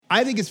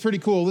I think it's pretty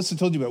cool. Listen, I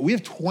told you about, we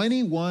have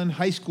 21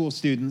 high school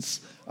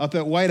students up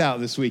at Whiteout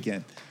this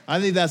weekend.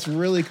 I think that's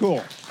really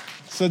cool.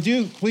 So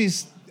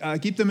please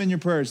keep them in your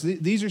prayers.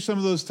 These are some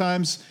of those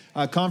times,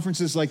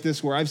 conferences like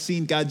this, where I've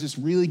seen God just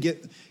really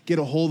get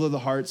a hold of the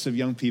hearts of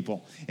young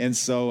people. And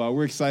so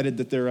we're excited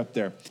that they're up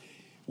there.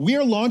 We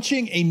are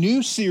launching a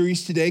new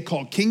series today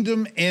called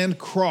Kingdom and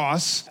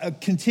Cross, a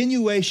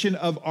continuation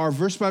of our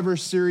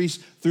verse-by-verse series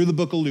through the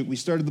book of Luke. We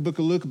started the book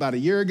of Luke about a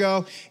year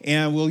ago,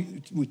 and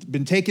we've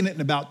been taking it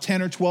in about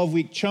 10 or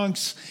 12-week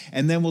chunks,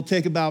 and then we'll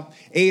take about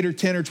 8 or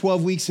 10 or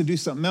 12 weeks to do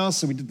something else.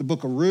 So we did the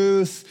book of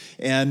Ruth,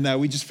 and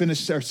we just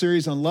finished our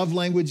series on love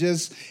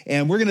languages,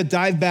 and we're going to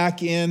dive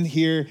back in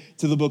here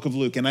to the book of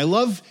Luke. And I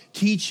love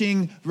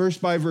teaching verse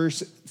by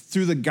verse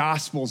through the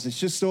Gospels. It's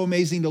just so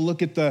amazing to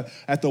look at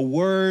the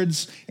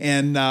words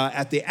and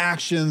at the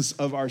actions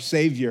of our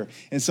Savior.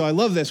 And so I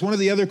love this. One of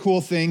the other cool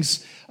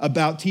things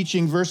about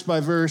teaching verse by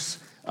verse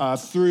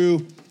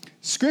through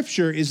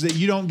Scripture is that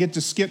you don't get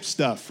to skip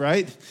stuff,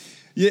 right?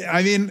 Yeah,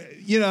 I mean,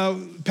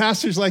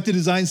 pastors like to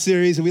design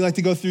series, and we like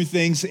to go through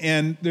things,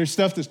 and there's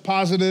stuff that's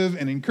positive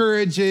and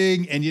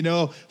encouraging and,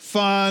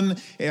 fun.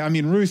 I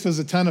mean, Ruth was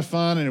a ton of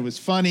fun, and it was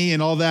funny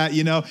and all that,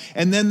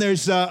 And then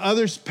there's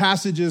other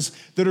passages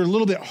that are a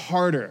little bit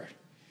harder.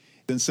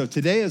 And so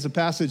today is a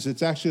passage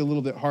that's actually a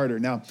little bit harder.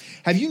 Now,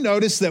 have you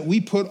noticed that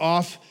we put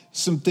off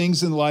some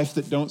things in life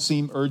that don't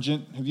seem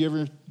urgent? Have you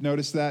ever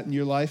noticed that in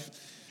your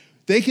life?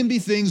 They can be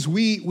things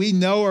we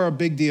know are a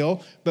big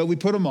deal, but we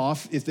put them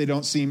off if they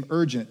don't seem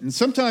urgent. And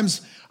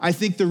sometimes I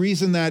think the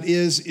reason that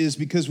is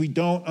because we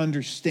don't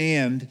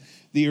understand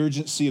the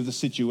urgency of the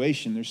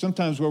situation. There's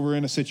sometimes where we're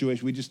in a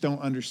situation, we just don't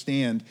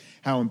understand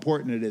how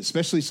important it is,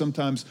 especially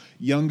sometimes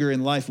younger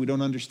in life. We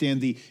don't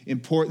understand the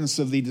importance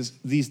of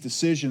these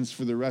decisions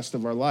for the rest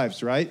of our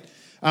lives, right?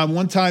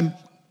 One time,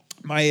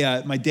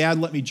 my dad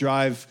let me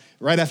drive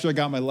right after I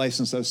got my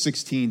license. I was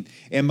 16,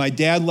 and my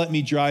dad let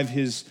me drive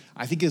his,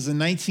 I think it was a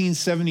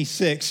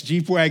 1976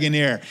 Jeep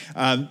Wagoneer.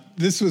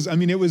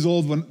 It was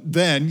old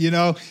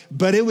then,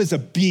 but it was a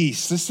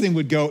beast. This thing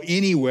would go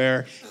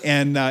anywhere,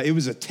 and it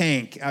was a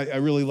tank. I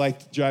really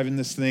liked driving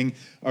this thing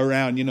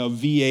around,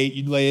 V8.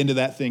 You'd lay into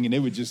that thing, and it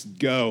would just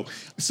go.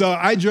 So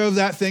I drove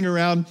that thing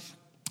around,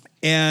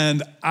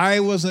 and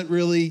I wasn't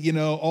really,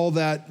 all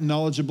that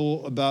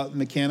knowledgeable about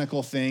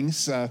mechanical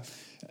things.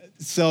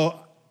 So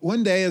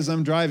one day as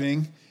I'm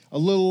driving, a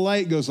little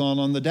light goes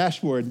on the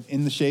dashboard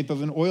in the shape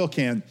of an oil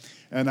can.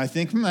 And I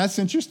think, that's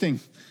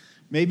interesting.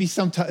 Maybe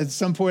at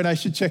some point I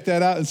should check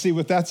that out and see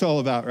what that's all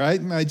about, right?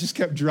 And I just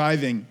kept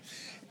driving.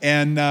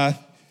 And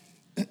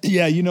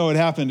what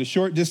happened. A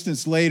short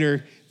distance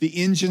later, the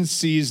engine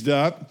seized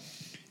up.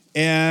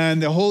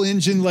 And a whole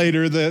engine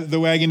later, the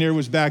Wagoneer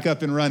was back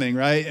up and running,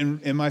 right?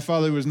 And my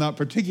father was not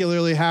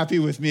particularly happy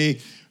with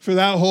me for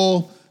that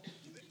whole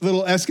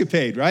little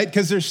escapade, right?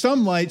 Because there's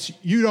some lights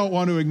you don't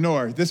want to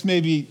ignore. This may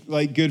be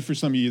good for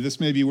some of you. This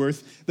may be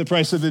worth the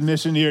price of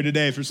admission here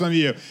today for some of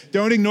you.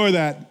 Don't ignore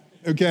that,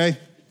 okay?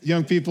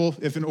 Young people,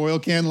 if an oil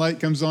can light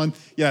comes on,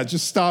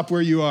 just stop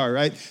where you are,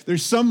 right?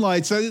 There's some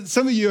lights.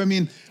 Some of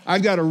you,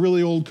 I've got a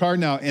really old car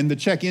now, and the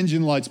check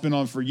engine light's been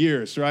on for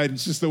years, right?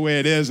 It's just the way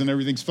it is, and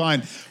everything's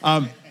fine.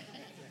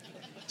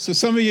 So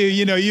some of you,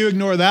 you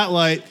ignore that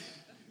light,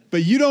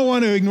 but you don't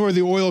want to ignore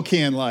the oil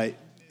can light.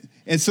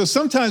 And so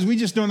sometimes we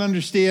just don't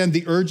understand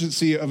the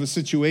urgency of a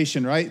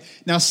situation, right?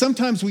 Now,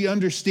 sometimes we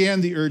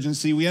understand the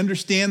urgency. We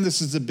understand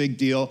this is a big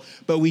deal,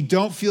 but we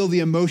don't feel the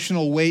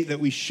emotional weight that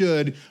we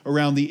should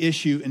around the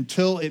issue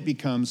until it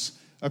becomes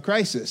a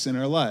crisis in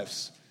our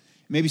lives.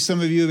 Maybe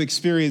some of you have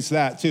experienced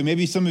that too.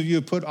 Maybe some of you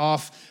have put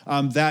off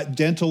that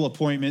dental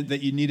appointment that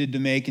you needed to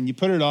make, and you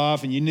put it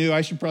off, and you knew I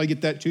should probably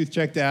get that tooth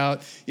checked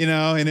out,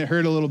 and it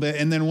hurt a little bit.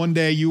 And then one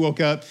day you woke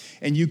up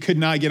and you could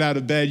not get out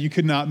of bed. You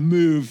could not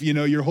move.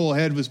 Your whole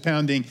head was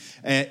pounding,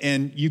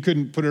 and you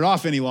couldn't put it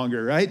off any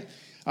longer, right?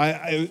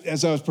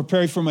 As I was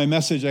preparing for my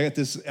message, I got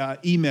this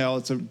email.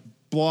 It's a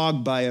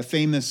blog by a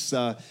famous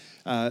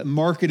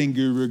marketing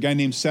guru, a guy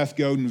named Seth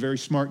Godin, very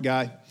smart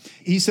guy.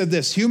 He said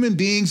this: human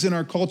beings in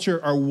our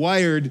culture are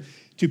wired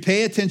to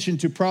pay attention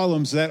to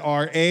problems that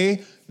are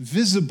A,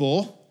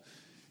 visible,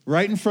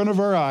 right in front of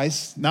our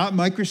eyes, not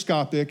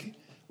microscopic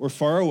or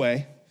far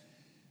away.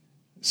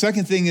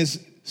 Second thing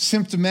is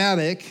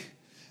symptomatic,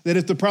 that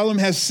if the problem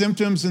has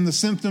symptoms and the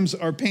symptoms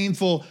are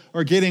painful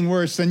or getting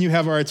worse, then you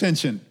have our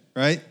attention,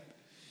 right?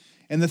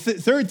 And the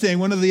third thing,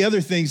 one of the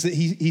other things that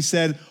he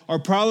said, are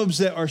problems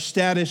that are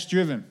status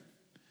driven.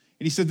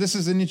 And he said, this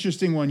is an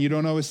interesting one. You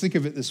don't always think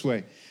of it this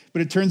way.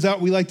 But it turns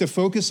out we like to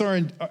focus our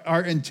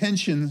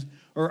attention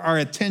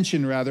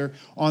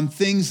on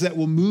things that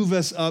will move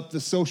us up the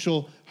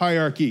social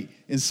hierarchy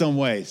in some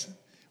ways,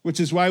 which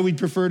is why we'd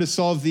prefer to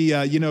solve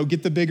the,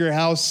 get the bigger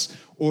house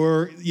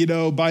or,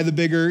 buy the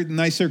bigger,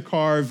 nicer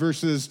car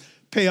versus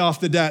pay off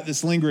the debt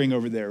that's lingering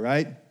over there,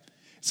 right?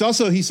 It's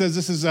also, he says,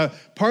 this is a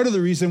part of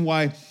the reason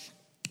why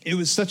it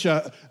was such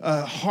a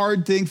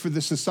hard thing for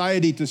the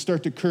society to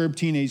start to curb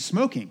teenage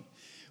smoking,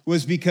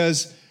 was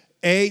because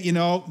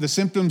the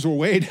symptoms were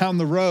way down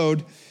the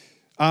road,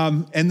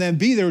 And then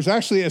B, there was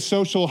actually a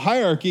social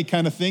hierarchy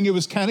kind of thing. It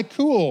was kind of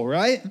cool,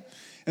 right?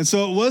 And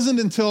so it wasn't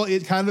until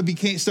it kind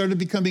of started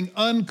becoming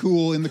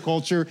uncool in the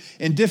culture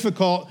and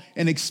difficult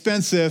and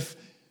expensive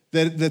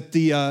that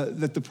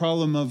the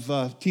problem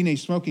of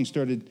teenage smoking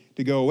started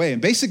to go away.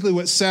 And basically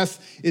what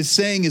Seth is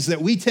saying is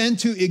that we tend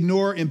to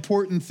ignore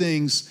important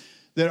things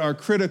that are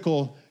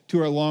critical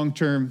to our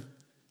long-term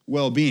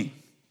well-being.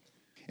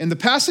 And the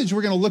passage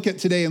we're going to look at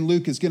today in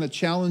Luke is going to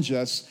challenge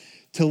us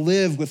to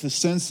live with a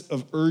sense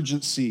of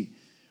urgency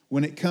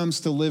when it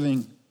comes to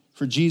living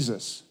for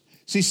Jesus.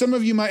 See, some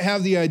of you might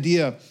have the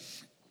idea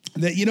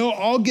that,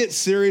 I'll get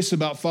serious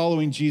about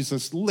following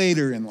Jesus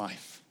later in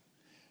life.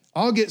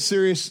 I'll get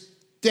serious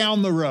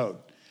down the road.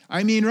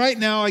 I mean, right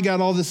now I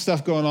got all this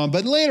stuff going on,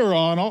 but later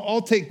on,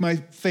 I'll take my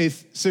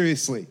faith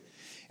seriously.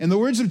 And the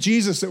words of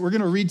Jesus that we're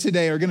going to read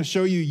today are going to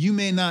show you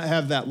may not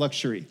have that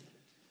luxury.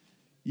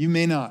 You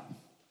may not.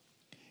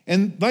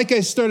 And like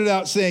I started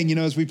out saying,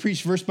 as we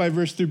preach verse by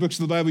verse through books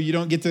of the Bible, you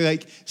don't get to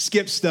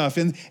skip stuff.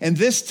 And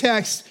this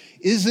text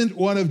isn't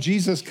one of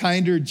Jesus'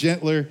 kinder,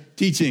 gentler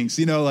teachings.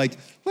 Like,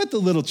 let the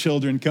little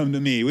children come to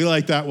me. We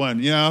like that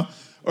one,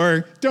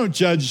 Or don't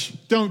judge.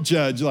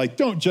 Like,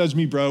 don't judge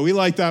me, bro. We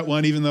like that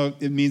one, even though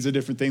it means a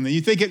different thing than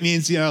you think it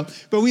means,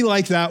 But we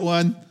like that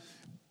one.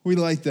 We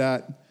like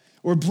that.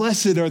 Or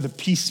blessed are the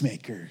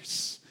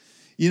peacemakers.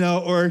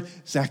 Or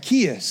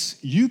Zacchaeus,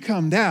 you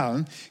come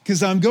down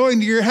because I'm going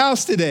to your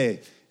house today.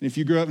 And if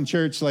you grew up in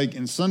church, like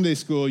in Sunday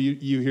school,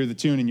 you hear the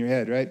tune in your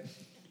head, right?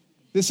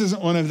 This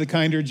isn't one of the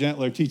kinder,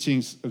 gentler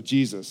teachings of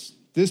Jesus.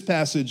 This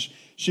passage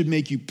should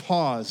make you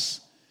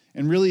pause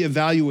and really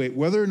evaluate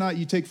whether or not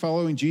you take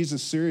following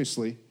Jesus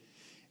seriously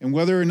and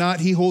whether or not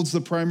he holds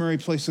the primary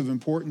place of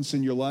importance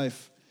in your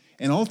life.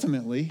 And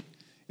ultimately,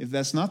 if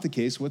that's not the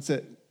case, what's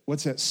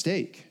at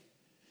stake?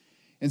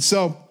 And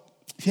so,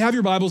 if you have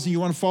your Bibles and you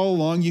want to follow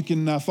along, you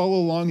can follow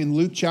along in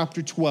Luke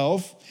chapter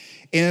 12.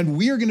 And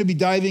we are going to be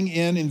diving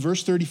in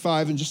verse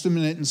 35 in just a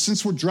minute. And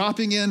since we're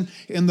dropping in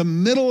the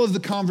middle of the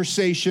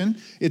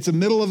conversation, it's the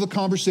middle of the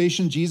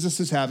conversation Jesus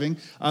is having,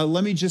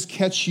 let me just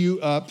catch you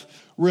up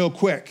real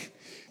quick.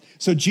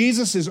 So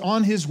Jesus is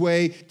on his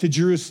way to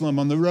Jerusalem,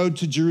 on the road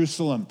to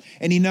Jerusalem.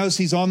 And he knows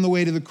he's on the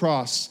way to the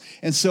cross.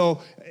 And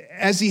so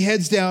as he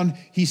heads down,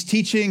 he's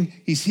teaching,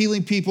 he's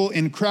healing people,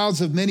 and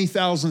crowds of many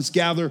thousands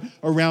gather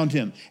around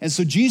him. And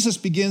so Jesus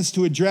begins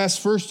to address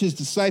first his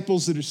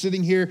disciples that are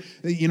sitting here,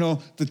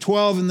 the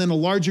 12, and then a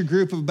larger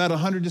group of about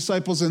 100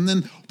 disciples, and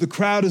then the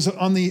crowd is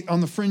on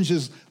the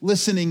fringes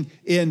listening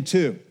in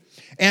too.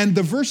 And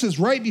the verses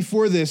right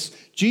before this,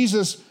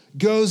 Jesus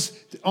goes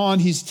on,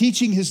 he's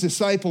teaching his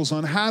disciples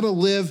on how to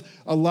live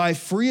a life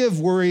free of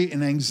worry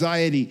and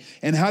anxiety,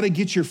 and how to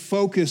get your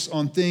focus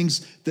on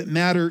things that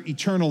matter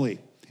eternally.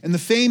 And the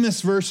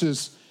famous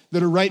verses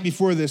that are right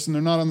before this, and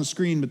they're not on the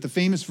screen, but the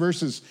famous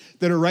verses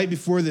that are right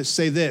before this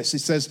say this. It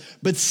says,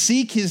 but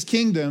seek his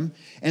kingdom,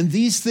 and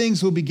these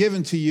things will be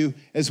given to you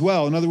as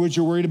well. In other words,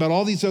 you're worried about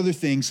all these other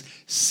things.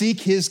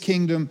 Seek his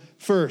kingdom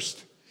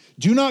first.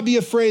 Do not be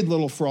afraid,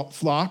 little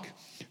flock,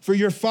 for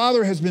your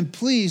Father has been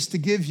pleased to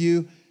give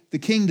you the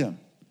kingdom.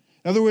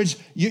 In other words,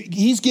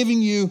 he's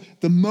giving you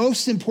the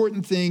most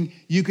important thing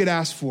you could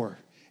ask for.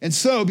 And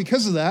so,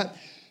 because of that,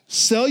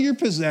 sell your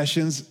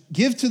possessions,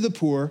 give to the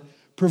poor,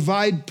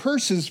 provide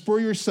purses for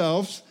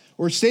yourselves,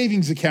 or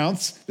savings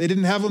accounts. They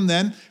didn't have them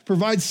then.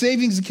 Provide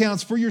savings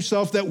accounts for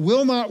yourself that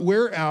will not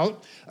wear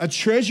out, a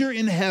treasure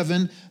in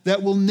heaven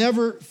that will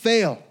never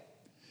fail,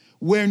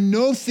 where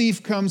no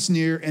thief comes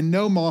near and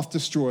no moth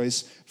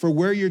destroys. For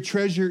where your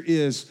treasure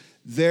is,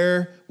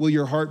 there will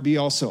your heart be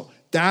also.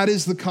 That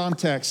is the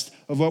context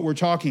of what we're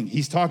talking.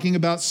 He's talking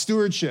about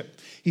stewardship.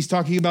 He's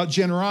talking about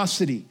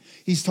generosity.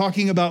 He's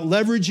talking about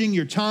leveraging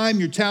your time,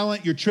 your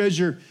talent, your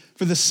treasure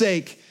for the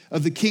sake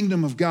of the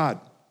kingdom of God.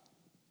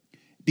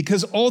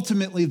 Because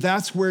ultimately,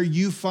 that's where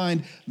you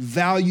find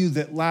value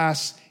that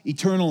lasts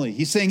eternally.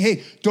 He's saying,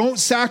 hey, don't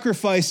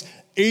sacrifice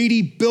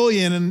 80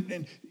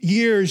 billion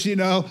years,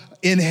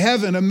 in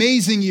heaven,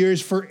 amazing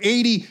years, for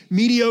 80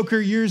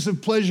 mediocre years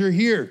of pleasure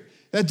here.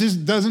 That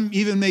just doesn't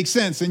even make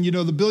sense. And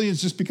the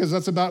billions, just because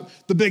that's about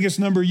the biggest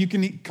number you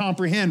can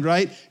comprehend,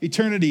 right?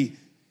 Eternity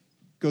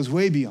goes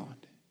way beyond.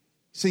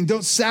 Saying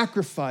don't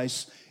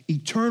sacrifice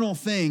eternal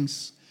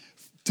things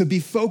to be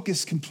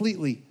focused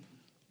completely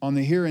on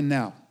the here and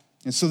now.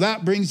 And so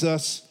that brings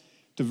us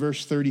to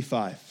verse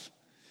 35.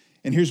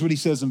 And here's what he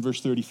says in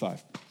verse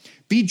 35.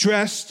 Be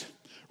dressed,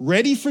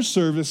 ready for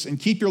service, and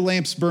keep your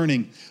lamps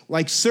burning,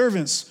 like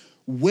servants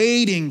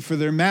waiting for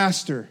their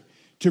master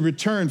to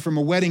return from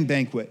a wedding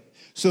banquet,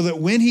 so that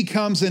when he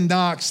comes and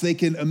knocks, they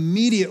can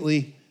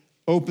immediately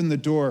open the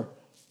door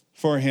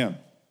for him.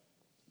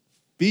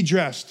 Be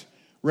dressed,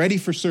 ready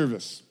for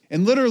service.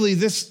 And literally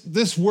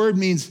this word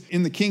means,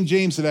 in the King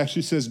James, it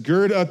actually says,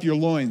 gird up your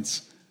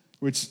loins.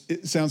 which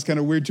it sounds kind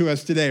of weird to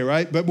us today,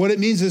 right? But what it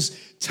means is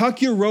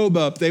tuck your robe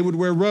up. They would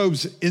wear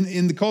robes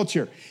in the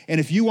culture. And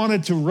if you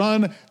wanted to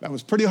run, that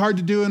was pretty hard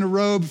to do in a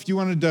robe. If you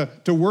wanted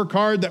to work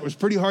hard, that was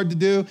pretty hard to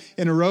do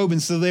in a robe.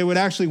 And so they would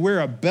actually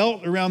wear a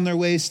belt around their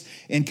waist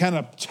and kind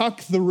of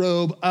tuck the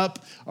robe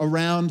up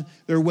around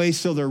their waist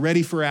so they're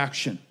ready for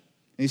action.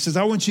 And he says,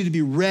 I want you to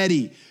be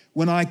ready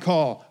when I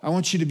call. I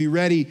want you to be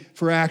ready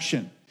for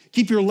action.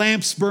 Keep your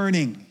lamps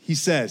burning, he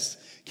says.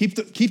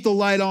 Keep the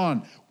light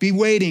on. Be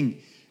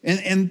waiting.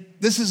 And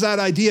this is that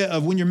idea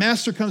of when your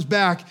master comes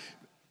back,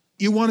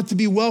 you want it to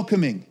be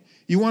welcoming.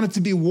 You want it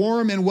to be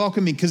warm and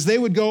welcoming, because they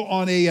would go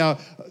on he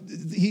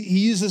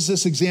uses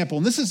this example,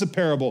 and this is a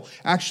parable.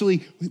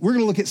 Actually, we're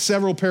going to look at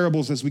several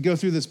parables as we go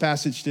through this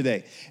passage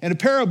today. And a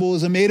parable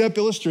is a made-up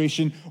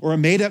illustration or a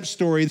made-up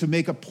story to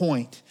make a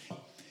point.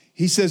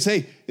 He says,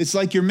 hey, it's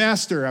like your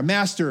master, a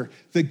master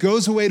that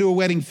goes away to a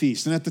wedding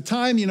feast. And at the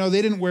time,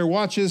 they didn't wear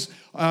watches.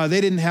 They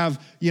didn't have,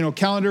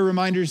 calendar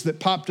reminders that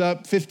popped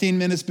up 15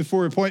 minutes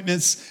before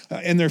appointments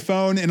in their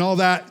phone and all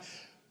that.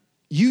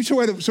 You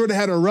sort of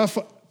had a rough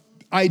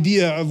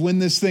idea of when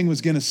this thing was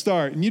going to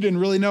start. And you didn't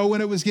really know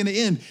when it was going to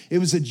end. It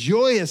was a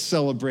joyous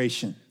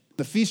celebration.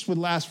 The feast would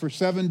last for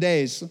 7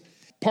 days.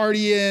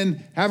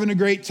 Partying, having a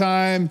great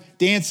time,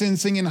 dancing,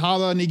 singing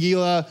Hala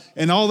Nagila,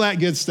 and all that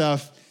good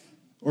stuff.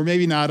 Or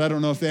maybe not. I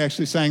don't know if they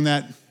actually sang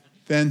that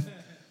then.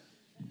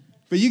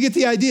 But you get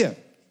the idea.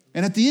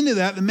 And at the end of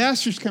that, the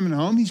master's coming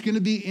home. He's going to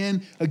be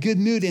in a good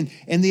mood.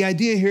 And the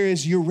idea here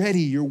is you're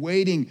ready. You're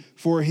waiting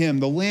for him.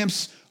 The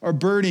lamps are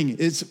burning.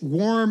 It's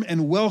warm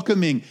and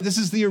welcoming. This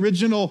is the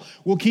original,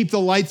 we'll keep the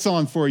lights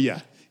on for you.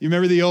 You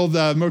remember the old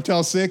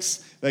Motel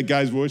 6? That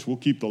guy's voice, we'll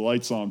keep the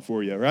lights on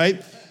for you,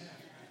 right?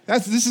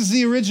 This is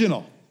the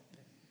original.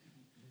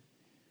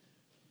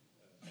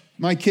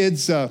 My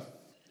kids...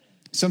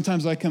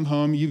 sometimes I come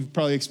home, you've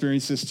probably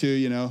experienced this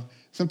too,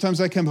 Sometimes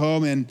I come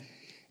home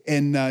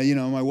and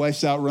my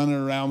wife's out running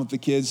around with the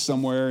kids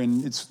somewhere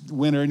and it's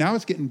winter. Now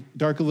it's getting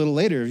dark a little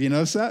later,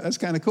 so that's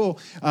kind of cool.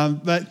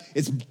 But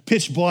it's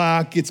pitch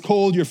black, it's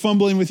cold, you're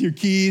fumbling with your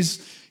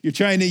keys. You're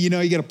trying to, you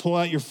got to pull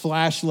out your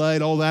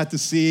flashlight, all that to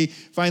see.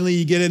 Finally,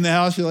 you get in the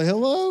house, you're like,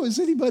 hello, is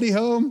anybody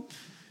home?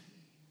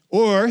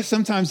 Or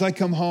sometimes I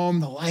come home,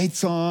 the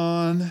light's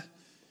on,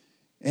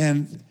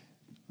 and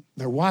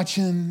they're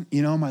watching,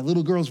 my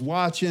little girl's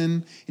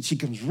watching, and she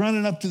comes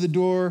running up to the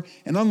door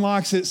and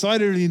unlocks it, so I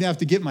don't even have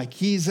to get my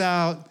keys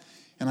out.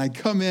 And I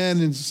come in,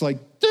 and it's just like,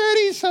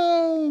 Daddy's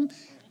home.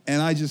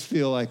 And I just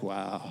feel like,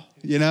 wow,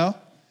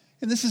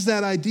 And this is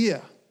that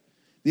idea.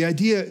 The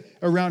idea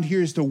around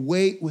here is to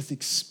wait with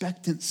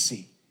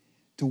expectancy.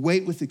 To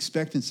wait with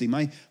expectancy.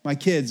 My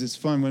kids, it's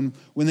fun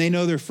when they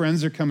know their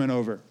friends are coming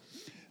over.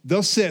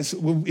 They'll sit,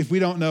 if we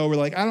don't know, we're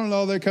like, I don't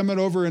know, they're coming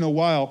over in a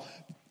while.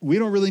 We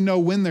don't really know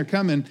when they're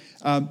coming.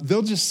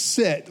 They'll just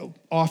sit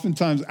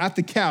oftentimes at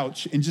the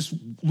couch and just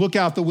look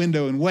out the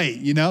window and wait,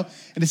 And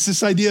it's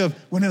this idea of,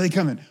 when are they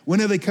coming?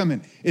 When are they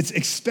coming? It's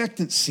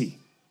expectancy.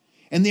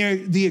 And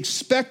the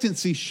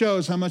expectancy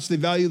shows how much they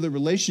value the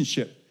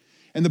relationship.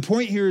 And the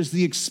point here is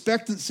the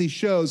expectancy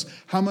shows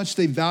how much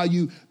they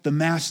value the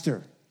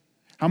master,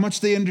 how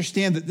much they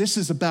understand that this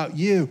is about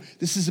you.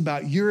 This is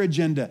about your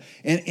agenda.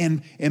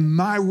 And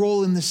my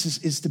role in this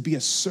is to be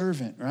a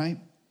servant, right?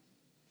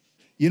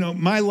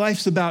 My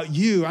life's about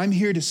you. I'm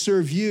here to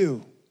serve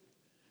you.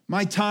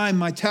 My time,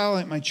 my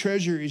talent, my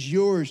treasure is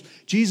yours.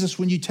 Jesus,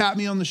 when you tap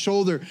me on the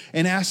shoulder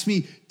and ask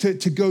me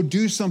to go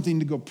do something,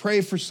 to go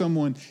pray for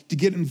someone, to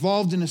get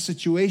involved in a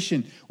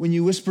situation, when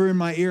you whisper in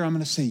my ear, I'm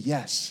going to say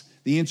yes.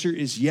 The answer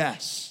is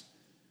yes,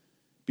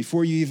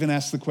 before you even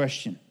ask the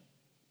question.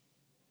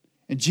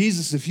 And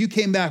Jesus, if you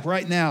came back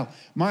right now,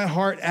 my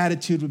heart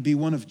attitude would be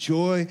one of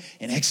joy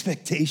and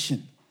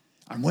expectation.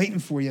 I'm waiting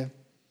for you.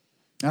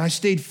 And I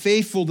stayed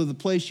faithful to the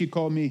place you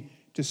called me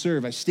to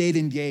serve. I stayed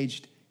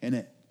engaged in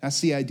it.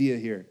 That's the idea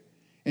here.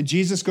 And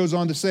Jesus goes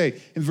on to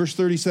say in verse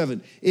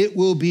 37, it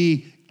will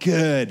be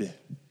good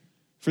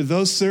for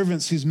those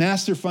servants whose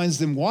master finds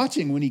them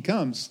watching when he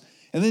comes.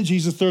 And then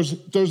Jesus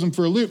throws them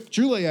for a loop.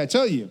 Truly, I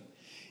tell you,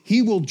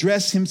 he will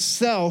dress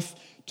himself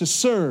to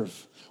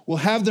serve. Will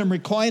have them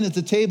recline at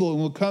the table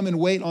and will come and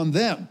wait on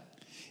them.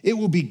 It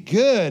will be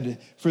good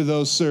for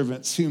those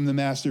servants whom the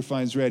master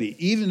finds ready,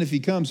 even if he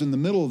comes in the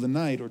middle of the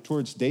night or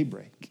towards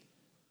daybreak.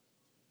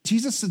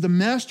 Jesus said the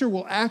master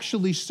will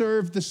actually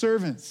serve the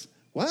servants.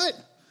 What?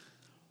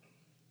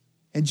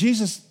 And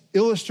Jesus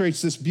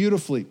illustrates this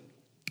beautifully.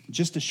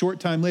 Just a short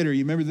time later,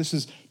 you remember this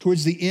is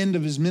towards the end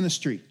of his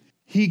ministry.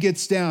 He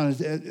gets down at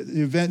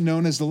the event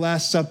known as the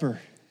Last Supper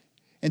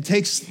and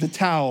takes the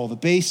towel, the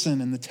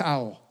basin and the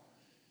towel.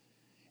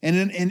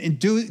 And in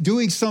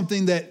doing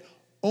something that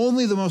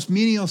only the most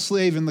menial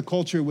slave in the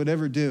culture would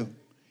ever do,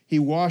 he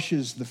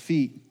washes the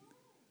feet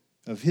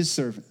of his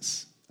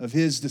servants, of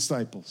his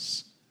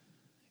disciples,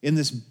 in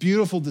this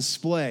beautiful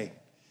display.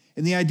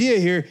 And the idea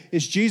here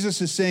is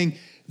Jesus is saying,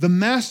 the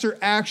master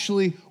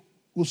actually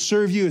will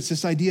serve you. It's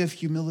this idea of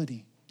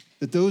humility,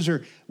 that those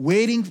are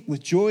waiting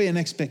with joy and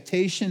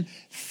expectation,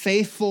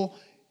 faithful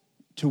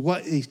to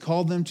what he's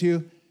called them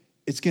to.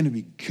 It's going to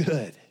be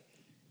good.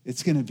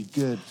 it's going to be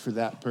good for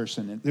that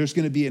person. And there's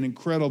going to be an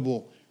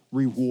incredible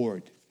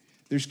reward.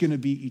 There's going to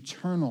be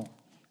eternal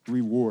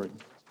reward.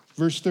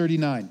 Verse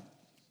 39,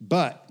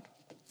 but,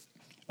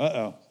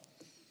 and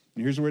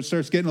here's where it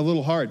starts getting a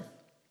little hard.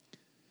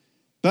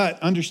 But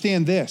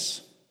understand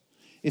this,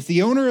 if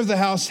the owner of the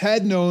house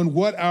had known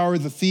what hour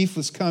the thief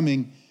was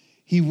coming,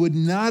 he would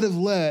not have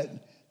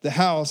let the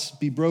house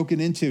be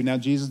broken into. Now,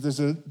 this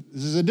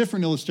is a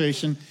different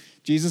illustration.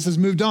 Jesus has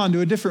moved on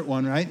to a different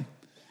one, right?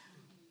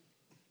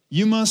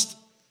 You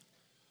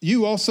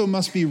also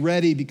must be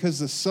ready, because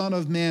the Son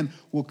of Man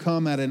will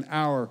come at an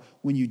hour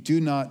when you do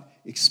not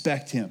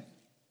expect him.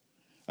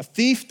 A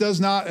thief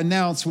does not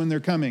announce when they're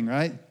coming,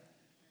 right?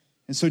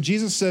 And so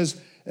Jesus says,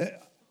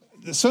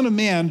 the Son of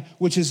Man,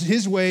 which is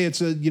his way,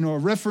 it's a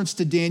reference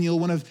to Daniel,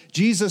 one of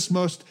Jesus'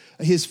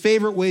 his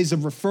favorite ways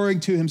of referring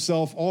to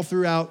himself all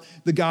throughout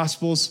the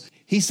Gospels.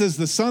 He says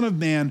the Son of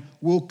Man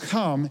will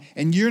come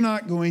and you're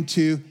not going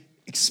to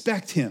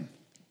expect him.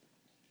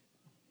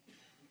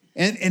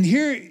 And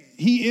here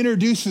he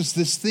introduces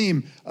this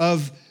theme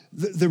of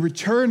the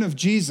return of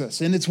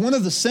Jesus. And it's one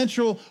of the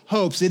central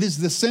hopes. It is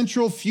the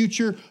central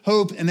future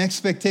hope and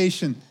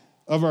expectation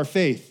of our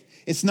faith.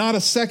 It's not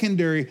a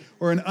secondary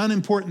or an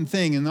unimportant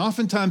thing. And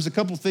oftentimes a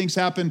couple things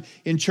happen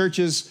in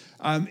churches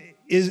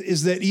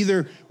is that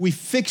either we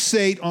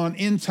fixate on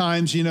end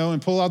times,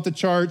 and pull out the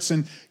charts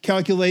and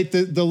calculate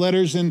the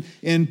letters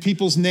in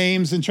people's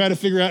names and try to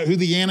figure out who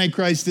the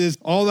Antichrist is,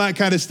 all that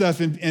kind of stuff.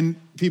 And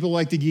people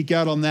like to geek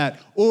out on that.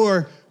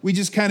 Or we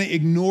just kind of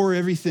ignore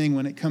everything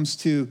when it comes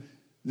to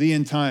the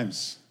end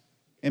times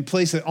and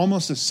place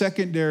almost a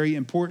secondary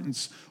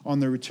importance on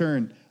the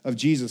return of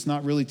Jesus,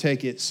 not really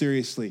take it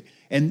seriously.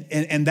 And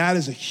that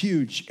is a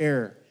huge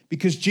error,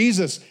 because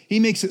Jesus, he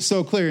makes it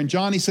so clear. In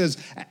John, he says,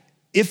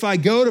 if I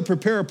go to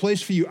prepare a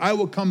place for you, I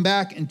will come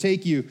back and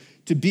take you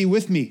to be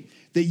with me,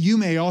 that you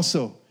may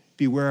also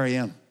be where I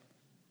am.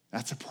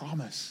 That's a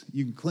promise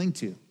you can cling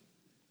to,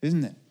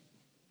 isn't it?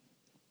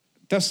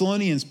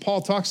 Thessalonians,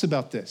 Paul talks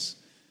about this.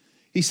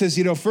 He says,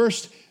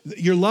 first,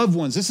 your loved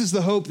ones. This is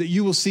the hope that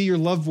you will see your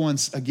loved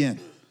ones again.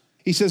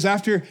 He says,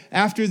 after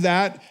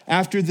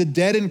the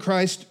dead in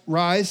Christ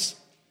rise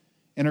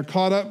and are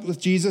caught up with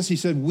Jesus, he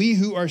said, we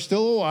who are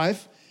still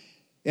alive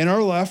and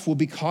are left will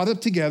be caught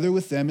up together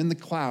with them in the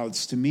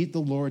clouds to meet the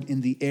Lord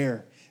in the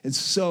air. And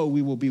so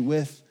we will be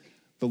with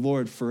the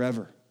Lord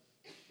forever.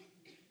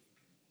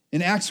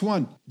 In Acts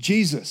 1,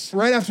 Jesus,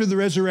 right after the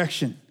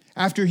resurrection,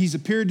 after he's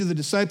appeared to the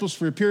disciples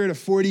for a period of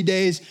 40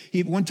 days,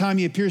 one time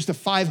he appears to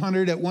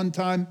 500 at one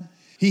time.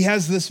 He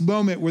has this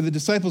moment where the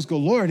disciples go,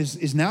 Lord,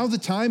 is now the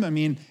time? I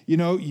mean,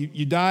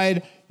 you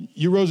died,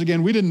 you rose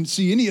again. We didn't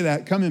see any of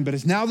that coming, but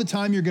is now the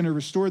time you're going to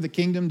restore the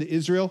kingdom to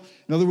Israel?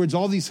 In other words,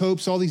 all these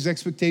hopes, all these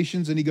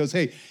expectations. And he goes,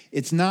 hey,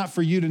 it's not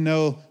for you to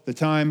know the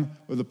time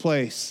or the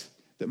place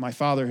that my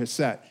Father has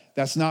set.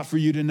 That's not for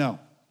you to know.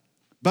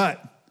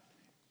 But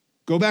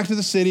go back to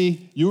the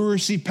city. You will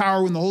receive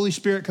power when the Holy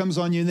Spirit comes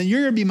on you. And then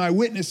you're going to be my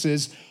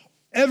witnesses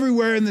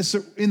everywhere in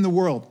the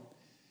world.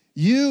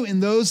 You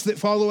and those that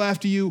follow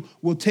after you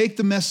will take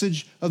the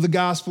message of the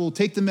gospel,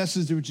 take the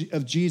message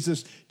of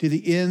Jesus to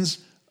the ends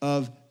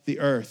of the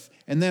earth.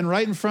 And then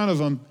right in front of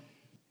them,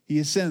 he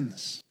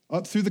ascends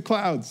up through the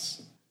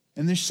clouds.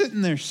 And they're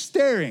sitting there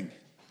staring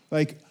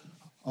like,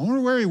 I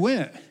wonder where he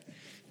went.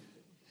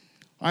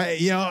 I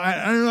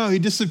don't know. He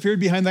disappeared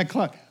behind that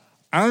cloud.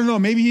 I don't know.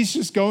 Maybe he's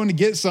just going to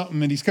get something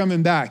and he's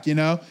coming back,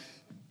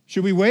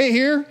 Should we wait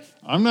here?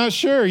 I'm not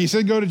sure. He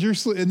said go to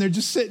Jerusalem, and they're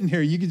just sitting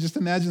here. You can just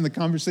imagine the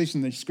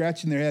conversation. They're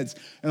scratching their heads.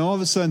 And all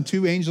of a sudden,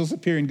 two angels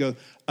appear and go,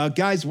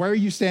 guys, why are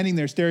you standing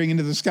there staring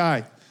into the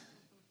sky?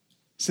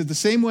 He said, the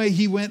same way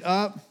he went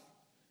up,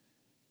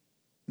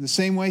 the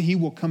same way he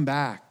will come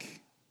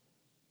back.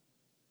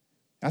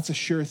 That's a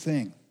sure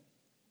thing.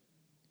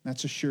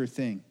 That's a sure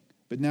thing.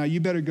 But now you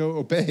better go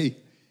obey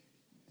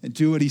and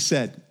do what he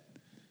said.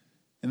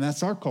 And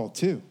that's our call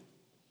too.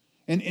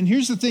 And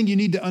here's the thing you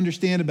need to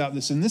understand about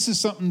this, and this is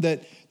something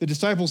that the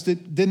disciples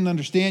didn't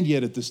understand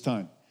yet at this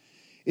time,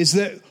 is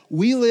that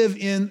we live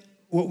in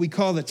what we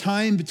call the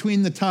time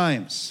between the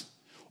times,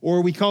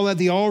 or we call that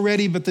the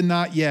already but the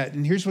not yet.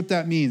 And here's what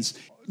that means.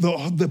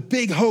 The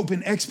big hope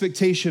and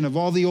expectation of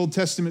all the Old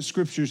Testament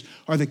scriptures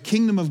are the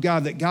kingdom of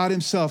God, that God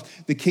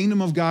himself, the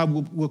kingdom of God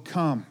will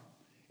come.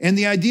 And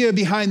the idea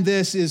behind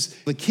this is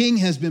the king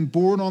has been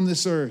born on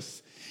this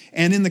earth.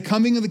 And in the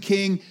coming of the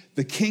king,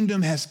 the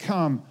kingdom has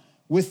come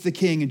with the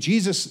king. And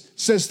Jesus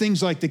says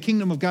things like the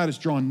kingdom of God is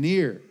drawn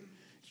near.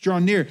 It's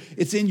drawn near.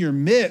 It's in your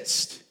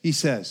midst, he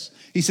says.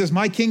 He says,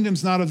 my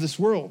kingdom's not of this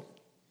world.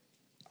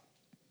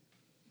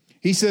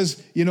 He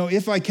says,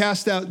 if I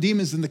cast out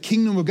demons, then the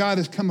kingdom of God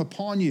has come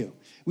upon you.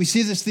 We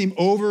see this theme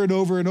over and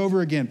over and over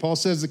again. Paul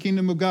says the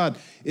kingdom of God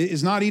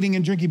is not eating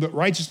and drinking, but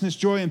righteousness,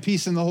 joy, and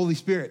peace in the Holy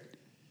Spirit.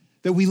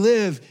 That we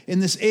live in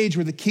this age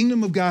where the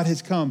kingdom of God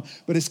has come,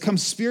 but it's come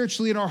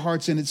spiritually in our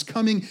hearts, and it's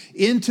coming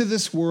into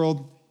this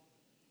world.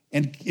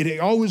 And it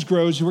always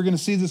grows. We're going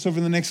to see this over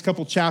the next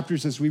couple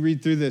chapters as we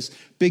read through this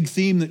big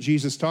theme that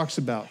Jesus talks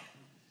about.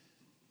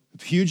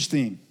 A huge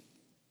theme.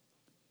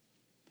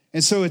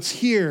 And so it's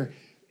here,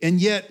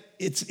 and yet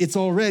it's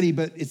already,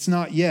 but it's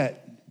not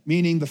yet,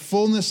 meaning the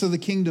fullness of the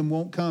kingdom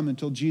won't come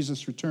until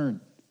Jesus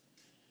returns.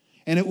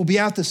 And it will be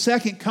at the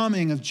second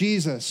coming of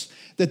Jesus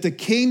that the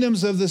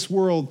kingdoms of this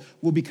world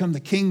will become the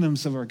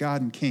kingdoms of our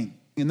God and King.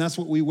 And that's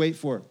what we wait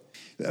for.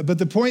 But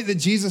the point that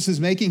Jesus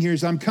is making here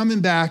is I'm coming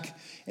back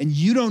and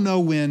you don't know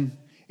when.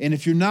 And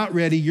if you're not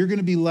ready, you're going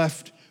to be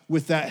left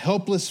with that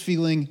helpless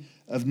feeling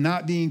of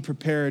not being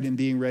prepared and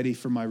being ready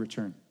for my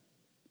return.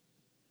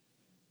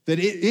 That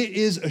it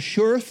is a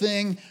sure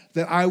thing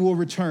that I will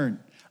return.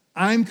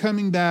 I'm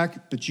coming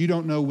back, but you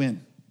don't know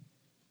when.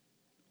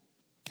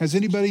 Has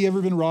anybody ever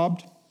been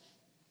robbed?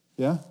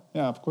 Yeah,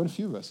 quite a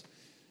few of us.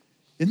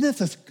 Isn't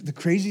that the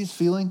craziest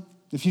feeling?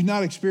 If you've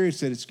not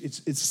experienced it,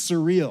 it's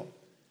surreal.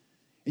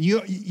 And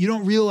you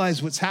don't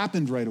realize what's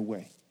happened right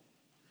away.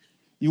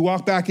 You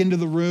walk back into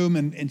the room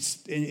and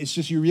it's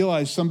just you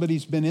realize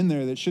somebody's been in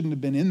there that shouldn't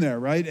have been in there,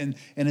 right? And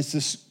it's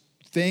this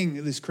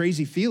thing, this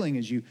crazy feeling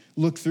as you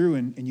look through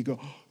and you go,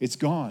 oh, it's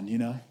gone, you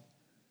know?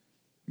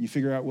 You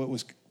figure out what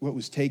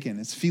was taken.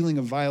 It's feeling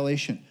of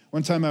violation.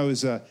 One time I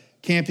was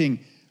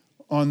camping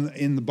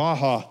in the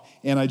Baja,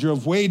 and I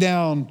drove way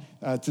down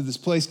to this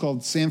place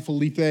called San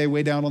Felipe,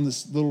 way down on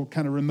this little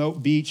kind of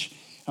remote beach.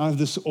 I have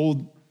this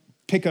old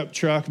pickup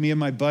truck, me and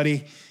my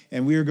buddy,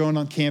 and we were going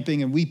on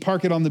camping, and we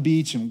park it on the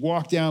beach and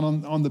walk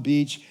down on the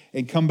beach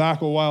and come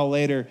back a while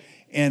later,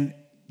 and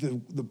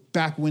the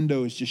back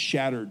window is just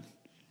shattered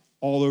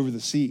all over the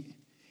seat.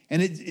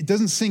 And it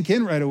doesn't sink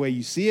in right away.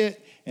 You see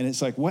it, and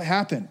it's like, what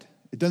happened?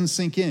 It doesn't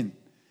sink in.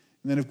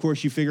 And then, of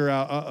course, you figure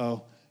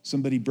out,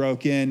 somebody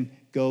broke in,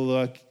 go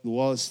look, the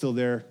wallet's still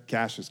there,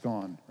 cash is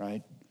gone,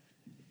 right?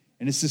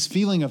 And it's this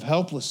feeling of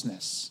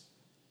helplessness.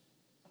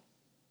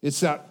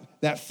 It's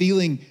that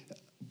feeling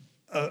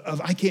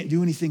of I can't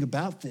do anything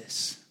about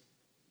this,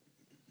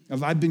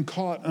 of I've been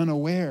caught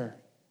unaware.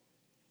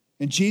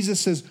 And Jesus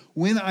says,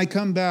 when I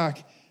come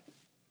back,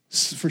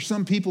 for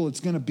some people,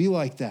 it's going to be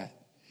like that.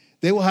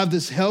 They will have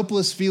this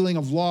helpless feeling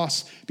of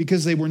loss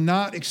because they were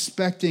not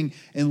expecting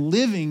and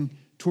living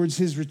towards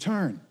his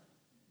return.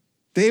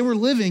 They were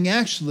living,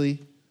 actually,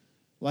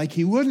 like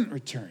he wouldn't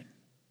return.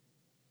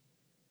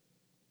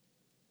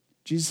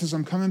 Jesus says,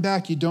 I'm coming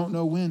back. You don't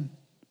know when.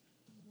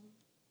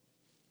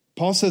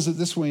 Paul says it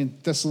this way in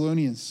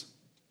Thessalonians.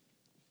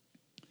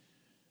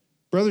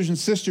 Brothers and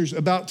sisters,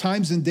 about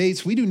times and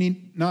dates, we do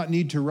not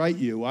need to write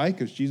you. Why?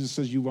 Because Jesus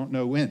says you won't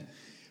know when.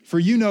 For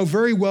you know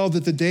very well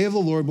that the day of the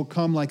Lord will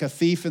come like a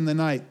thief in the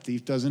night.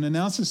 Thief doesn't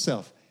announce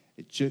himself.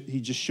 He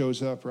just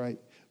shows up, right?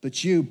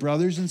 But you,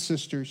 brothers and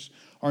sisters,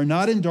 are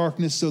not in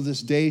darkness, so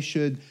this day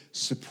should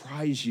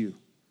surprise you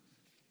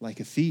like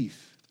a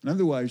thief. In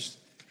other words,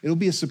 it'll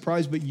be a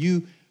surprise, but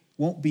you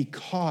won't be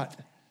caught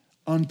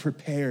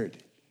unprepared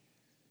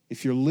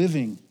if you're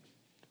living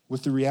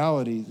with the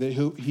reality that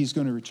he's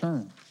going to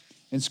return.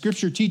 And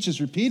Scripture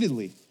teaches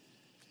repeatedly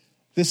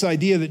this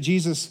idea that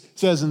Jesus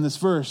says in this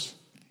verse.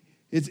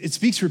 It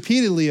speaks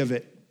repeatedly of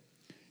it,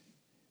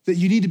 that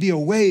you need to be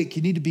awake,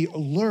 you need to be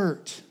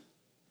alert,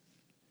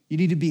 you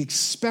need to be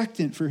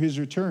expectant for his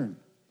return.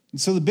 And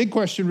so the big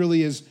question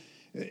really is,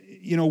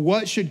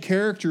 what should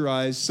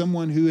characterize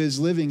someone who is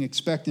living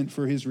expectant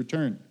for his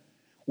return?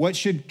 What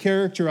should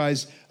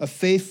characterize a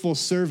faithful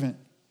servant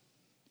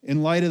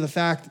in light of the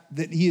fact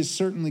that he is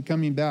certainly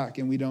coming back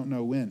and we don't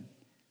know when?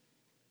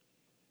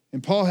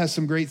 And Paul has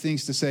some great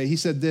things to say. He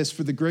said this,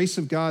 for the grace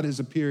of God has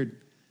appeared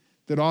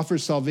that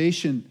offers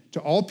salvation to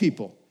all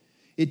people.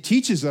 It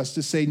teaches us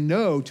to say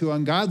no to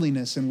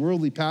ungodliness and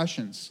worldly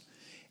passions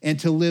and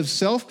to live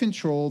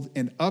self-controlled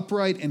and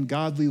upright and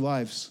godly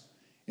lives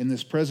in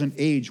this present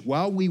age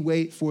while we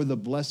wait for the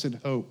blessed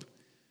hope,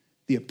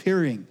 the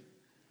appearing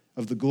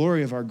of the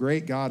glory of our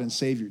great God and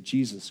Savior,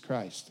 Jesus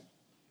Christ,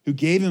 who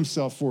gave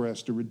himself for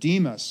us to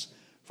redeem us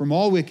from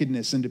all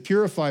wickedness and to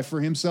purify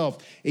for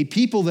himself a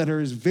people that are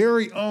his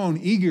very own,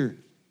 eager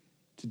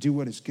to do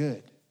what is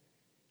good.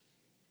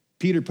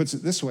 Peter puts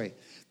it this way,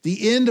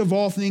 the end of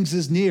all things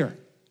is near.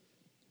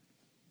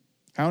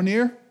 How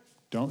near?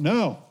 Don't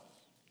know.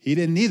 He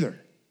didn't either.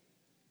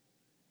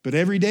 But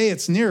every day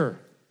it's nearer,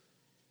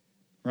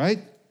 right?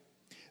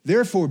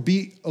 Therefore,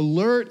 be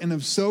alert and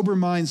of sober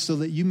mind so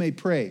that you may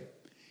pray.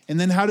 And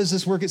then how does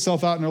this work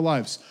itself out in our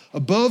lives?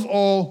 Above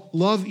all,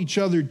 love each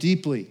other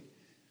deeply,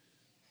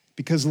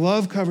 because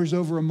love covers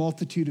over a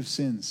multitude of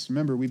sins.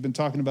 Remember, we've been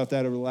talking about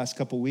that over the last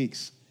couple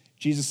weeks.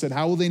 Jesus said,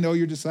 how will they know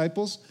you're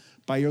disciples?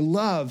 By your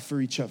love for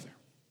each other.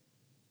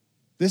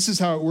 This is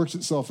how it works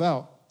itself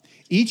out.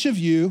 Each of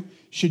you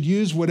should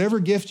use whatever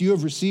gift you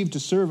have received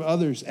to serve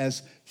others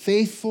as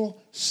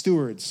faithful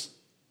stewards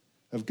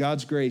of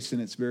God's grace in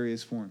its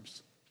various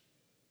forms.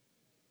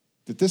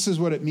 That this is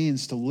what it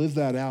means to live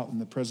that out in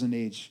the present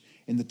age,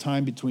 in the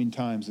time between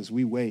times as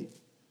we wait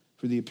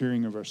for the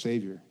appearing of our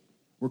Savior.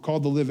 We're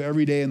called to live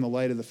every day in the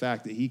light of the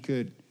fact that he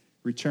could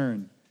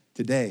return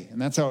today.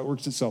 And that's how it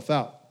works itself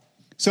out.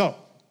 So,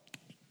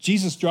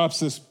 Jesus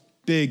drops this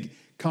big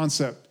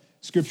concept,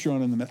 scripture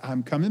on them.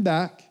 I'm coming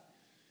back,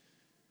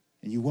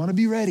 and you want to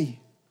be ready,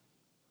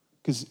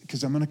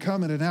 because I'm going to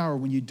come at an hour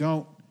when you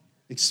don't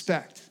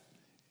expect.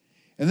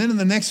 And then in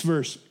the next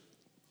verse,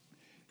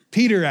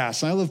 Peter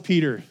asks, I love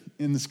Peter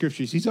in the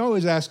scriptures. He's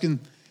always asking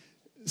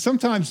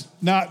sometimes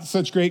not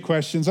such great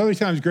questions, other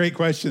times great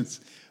questions.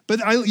 But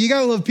you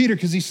got to love Peter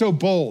because he's so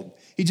bold.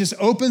 He just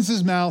opens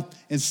his mouth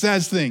and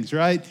says things,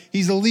 right?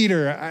 He's a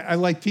leader. I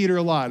like Peter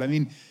a lot. I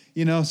mean,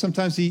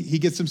 sometimes he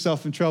gets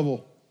himself in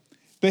trouble.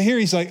 But here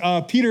he's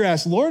like, Peter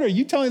asked, Lord, are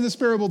you telling this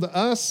parable to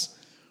us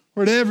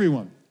or to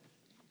everyone?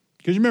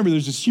 Because remember,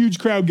 there's this huge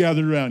crowd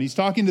gathered around. He's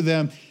talking to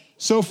them.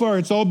 So far,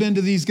 it's all been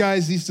to these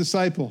guys, these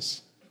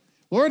disciples.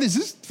 Lord, is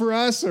this for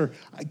us? Or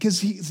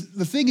because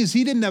the thing is,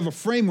 he didn't have a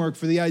framework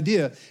for the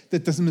idea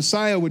that the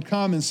Messiah would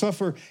come and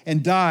suffer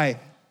and die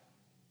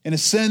and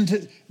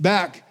ascend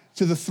back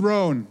to the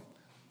throne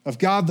of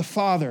God the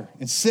Father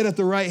and sit at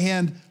the right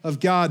hand of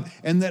God,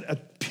 and that a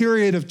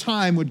period of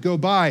time would go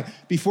by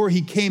before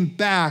he came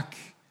back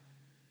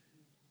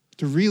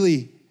to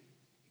really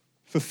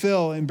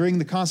fulfill and bring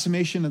the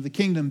consummation of the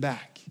kingdom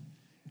back.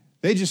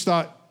 They just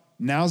thought,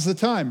 now's the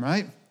time,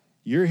 right?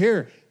 You're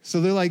here. So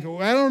they're like,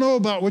 well, I don't know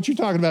about what you're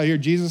talking about here,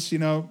 Jesus.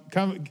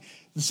 Come,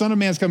 the Son of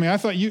Man's coming. I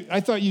thought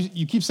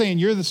you keep saying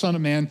you're the Son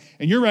of Man,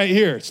 and you're right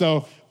here.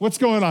 So what's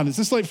going on? Is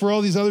this like for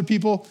all these other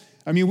people?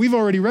 I mean, we've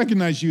already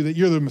recognized you that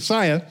you're the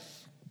Messiah.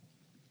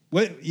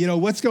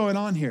 What's going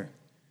on here?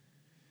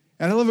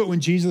 And I love it when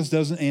Jesus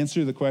doesn't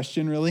answer the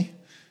question, really.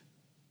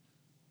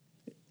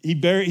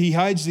 He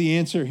hides the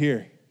answer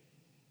here.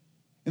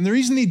 And the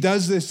reason he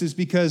does this is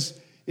because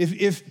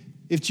if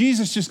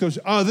Jesus just goes,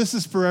 oh, this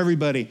is for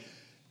everybody,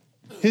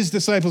 his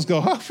disciples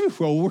go, oh,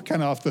 well, we're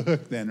kind of off the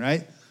hook then,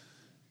 right?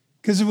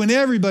 Because when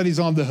everybody's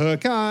on the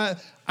hook,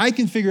 I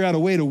can figure out a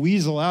way to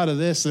weasel out of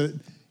this.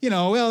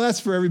 Well, that's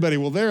for everybody.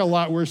 Well, they're a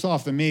lot worse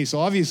off than me, so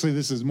obviously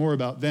this is more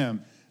about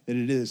them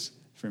than it is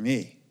for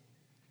me.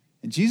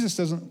 And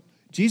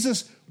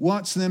Jesus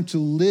wants them to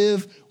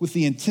live with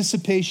the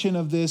anticipation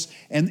of this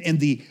and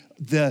the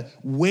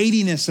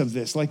weightiness of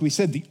this. Like we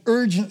said, the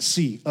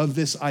urgency of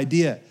this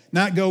idea.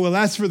 Not go, well,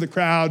 that's for the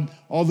crowd.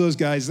 All those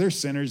guys, they're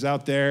sinners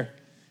out there.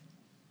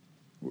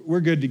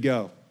 We're good to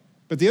go.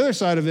 But the other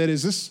side of it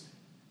is this.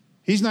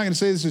 He's not going to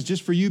say this is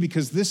just for you,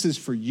 because this is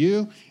for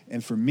you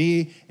and for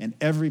me and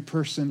every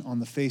person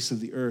on the face of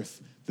the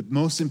earth. The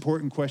most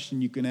important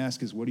question you can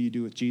ask is, what do you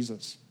do with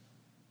Jesus?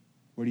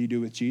 What do you do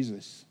with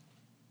Jesus?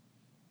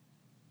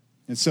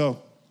 And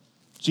so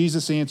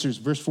Jesus answers,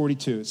 verse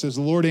 42. It says,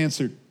 the Lord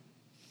answered,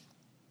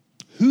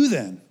 who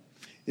then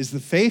is the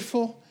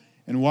faithful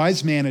and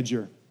wise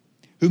manager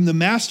whom the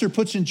master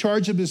puts in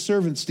charge of his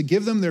servants to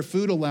give them their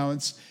food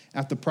allowance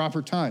at the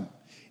proper time?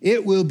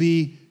 It will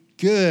be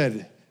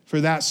good for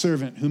that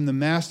servant whom the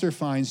master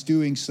finds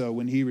doing so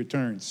when he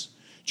returns.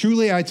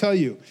 Truly, I tell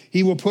you,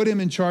 he will put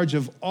him in charge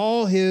of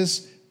all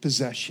his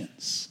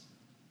possessions.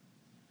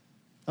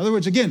 In other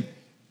words, again,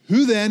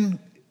 who then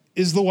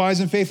is the wise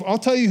and faithful? I'll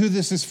tell you who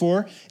this is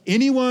for.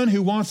 Anyone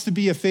who wants to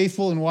be a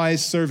faithful and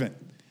wise servant.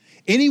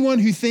 Anyone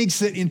who thinks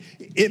that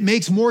it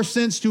makes more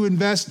sense to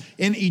invest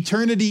in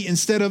eternity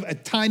instead of a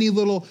tiny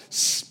little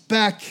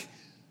speck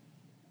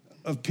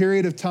of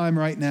period of time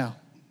right now.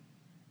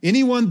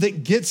 Anyone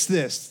that gets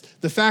this,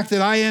 the fact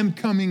that I am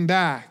coming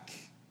back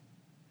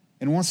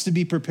and wants to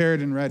be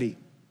prepared and ready.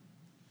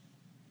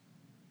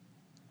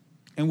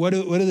 And what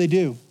do they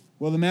do?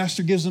 Well, the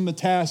master gives them a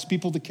task,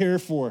 people to care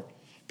for,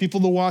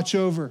 people to watch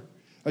over,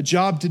 a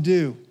job to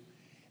do.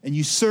 And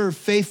you serve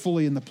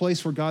faithfully in the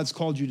place where God's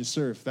called you to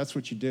serve. That's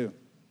what you do.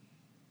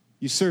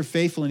 You serve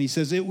faithfully, and he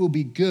says it will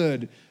be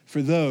good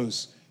for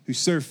those who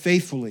serve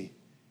faithfully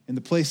in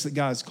the place that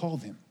God's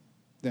called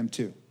them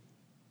to.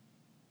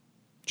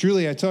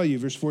 Truly, I tell you,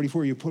 verse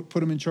 44, you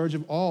put him in charge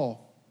of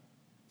all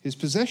his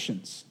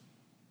possessions.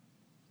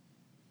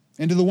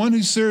 And to the one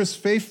who serves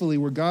faithfully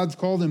where God's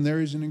called him,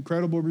 there is an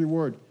incredible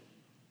reward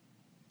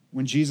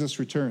when Jesus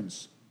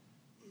returns.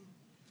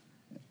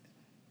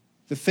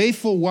 The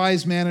faithful,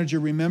 wise manager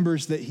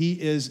remembers that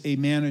he is a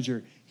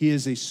manager. He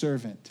is a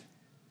servant.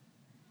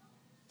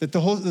 That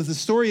the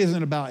story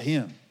isn't about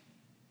him.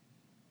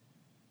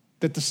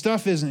 That the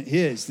stuff isn't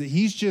his. That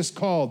he's just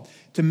called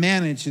to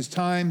manage his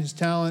time, his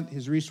talent,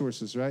 his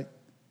resources, right?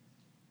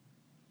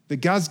 That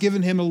God's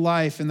given him a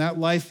life, and that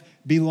life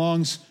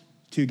belongs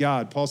to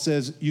God. Paul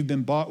says, you've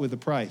been bought with a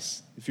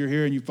price. If you're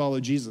here and you follow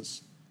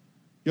Jesus,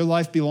 your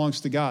life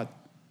belongs to God.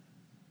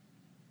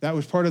 That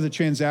was part of the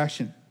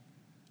transaction.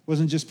 It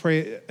wasn't just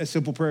a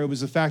simple prayer. It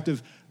was the fact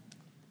of,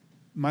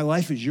 my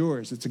life is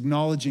yours. It's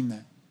acknowledging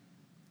that.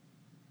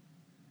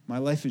 My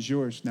life is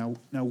yours. Now,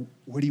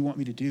 what do you want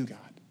me to do, God?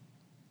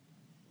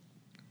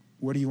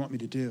 What do you want me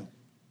to do?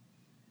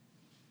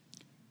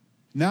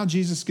 Now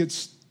Jesus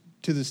gets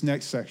to this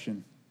next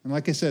section. And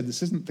like I said,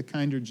 this isn't the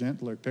kinder,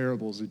 gentler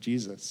parables of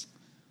Jesus.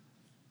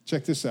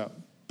 Check this out.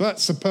 But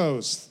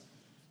suppose,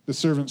 the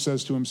servant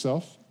says to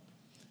himself,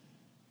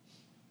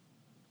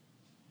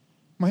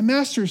 my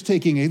master is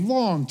taking a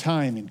long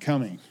time in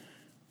coming.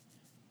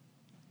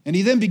 And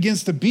he then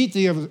begins to beat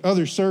the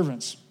other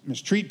servants,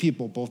 mistreat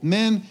people, both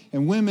men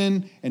and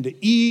women, and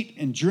to eat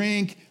and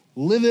drink,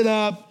 live it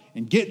up,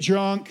 and get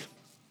drunk.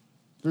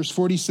 Verse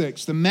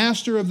 46, the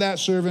master of that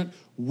servant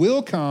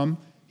will come.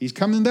 He's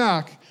coming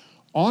back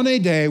on a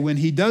day when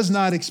he does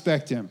not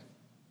expect him,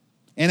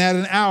 and at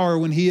an hour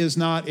when he is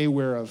not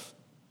aware of.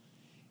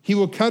 He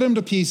will cut him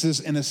to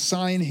pieces and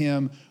assign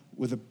him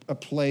with a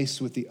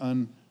place with the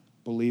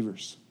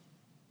unbelievers.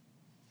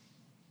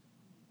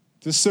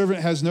 This servant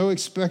has no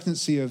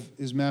expectancy of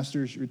his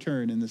master's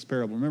return in this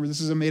parable. Remember,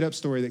 this is a made-up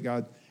story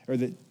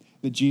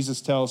that Jesus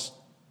tells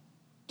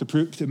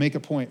to make a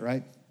point,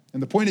 right?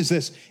 And the point is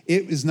this: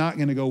 it is not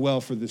going to go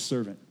well for this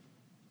servant.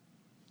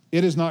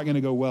 It is not going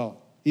to go well.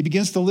 He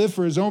begins to live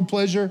for his own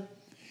pleasure.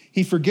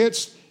 He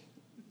forgets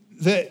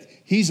that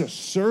he's a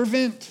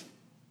servant.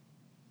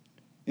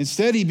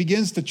 Instead, he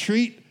begins to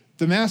treat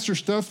the master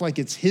stuff like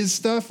it's his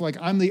stuff, like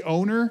I'm the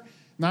owner,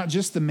 not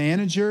just the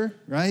manager,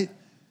 right?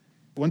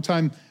 One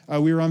time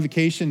we were on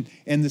vacation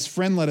and this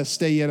friend let us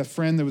stay. He had a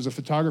friend that was a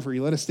photographer. He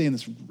let us stay in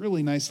this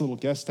really nice little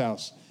guest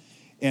house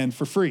and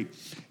for free.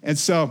 And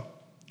so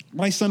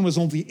my son was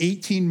only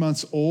 18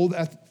 months old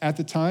at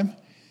the time.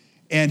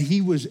 And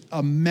he was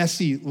a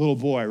messy little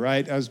boy,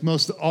 right? As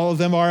all of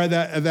them are at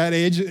that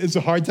age. It's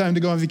a hard time to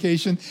go on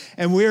vacation.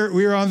 And we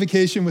were on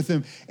vacation with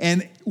him.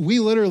 And we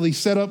literally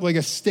set up like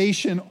a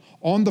station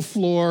on the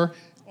floor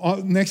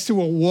next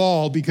to a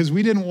wall because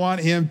we didn't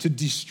want him to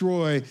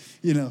destroy,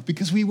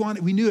 because we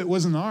knew it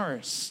wasn't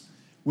ours.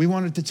 We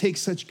wanted to take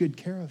such good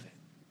care of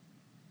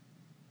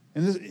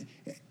it.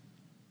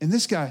 And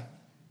this guy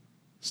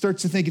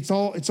starts to think it's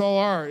all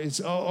ours. It's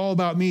all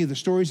about me. The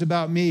story's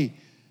about me.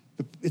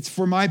 It's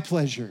for my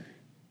pleasure.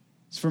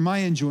 It's for my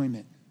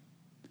enjoyment.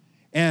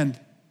 And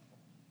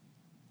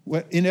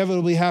what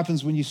inevitably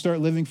happens when you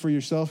start living for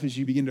yourself is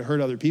you begin to hurt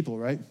other people,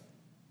 right?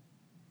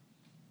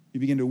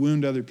 You begin to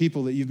wound other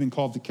people that you've been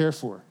called to care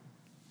for.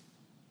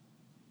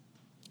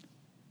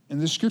 And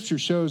the scripture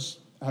shows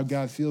how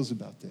God feels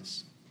about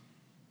this.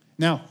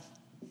 Now,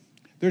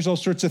 there's all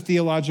sorts of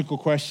theological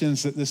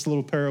questions that this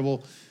little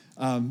parable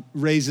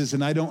raises,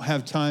 and I don't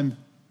have time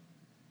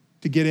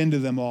to get into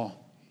them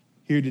all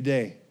here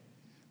today.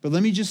 But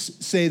let me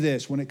just say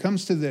this, when it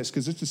comes to this,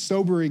 because it's a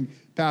sobering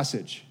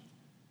passage.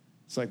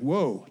 It's like,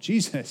 whoa,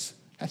 Jesus,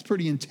 that's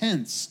pretty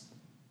intense.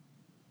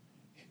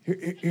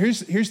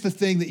 Here's the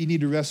thing that you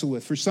need to wrestle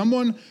with. For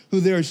someone who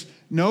there's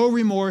no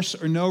remorse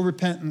or no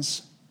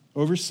repentance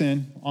over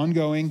sin,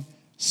 ongoing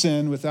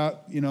sin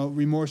without,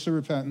 remorse or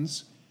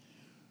repentance,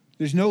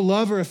 there's no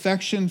love or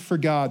affection for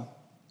God,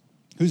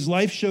 whose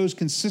life shows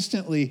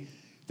consistently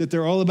that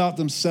they're all about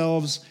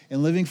themselves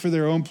and living for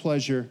their own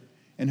pleasure,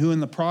 and who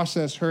in the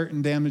process hurt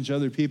and damage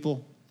other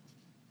people.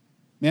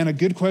 Man, a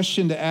good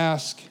question to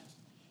ask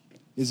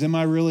is, am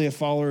I really a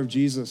follower of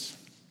Jesus?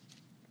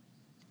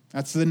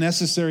 That's the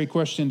necessary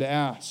question to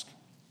ask.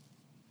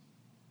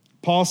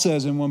 Paul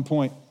says in one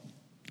point,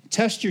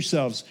 test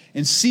yourselves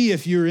and see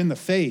if you're in the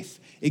faith.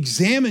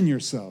 Examine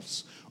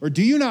yourselves. Or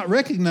do you not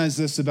recognize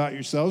this about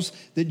yourselves,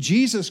 that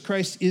Jesus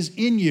Christ is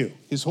in you?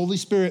 His Holy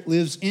Spirit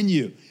lives in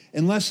you,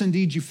 unless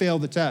indeed you fail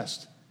the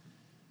test.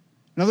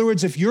 In other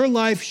words, if your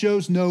life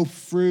shows no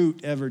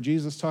fruit ever,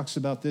 Jesus talks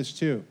about this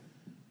too,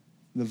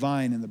 the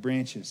vine and the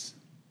branches.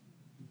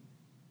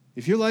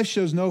 If your life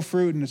shows no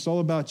fruit and it's all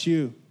about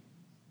you,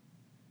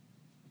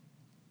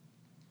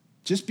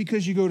 just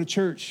because you go to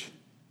church,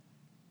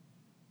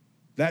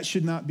 that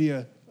should not be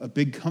a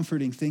big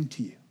comforting thing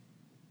to you.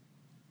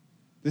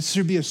 This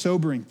should be a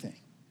sobering thing.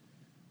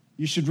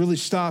 You should really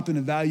stop and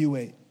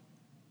evaluate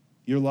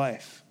your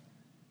life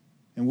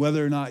and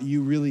whether or not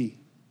you really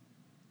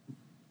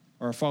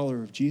are a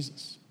follower of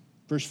Jesus.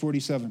 Verse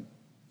 47.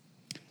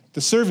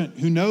 The servant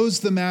who knows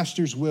the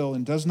master's will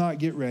and does not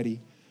get ready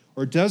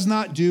or does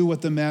not do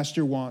what the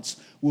master wants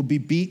will be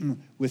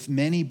beaten with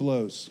many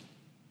blows.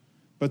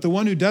 But the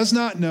one who does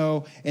not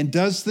know and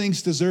does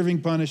things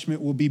deserving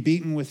punishment will be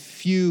beaten with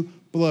few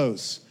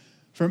blows.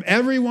 From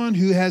everyone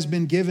who has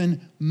been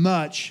given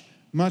much,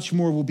 much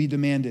more will be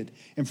demanded.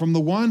 And from the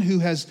one who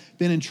has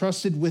been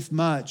entrusted with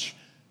much,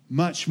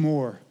 much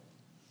more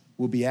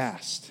will be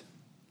asked.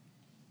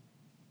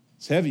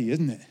 It's heavy,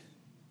 isn't it?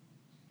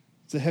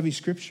 It's a heavy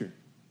scripture.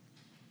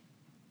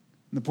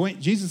 And the point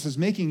Jesus is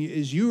making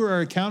is you are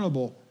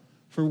accountable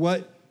for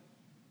what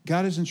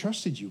God has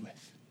entrusted you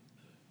with.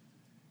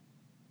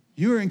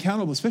 You are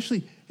accountable,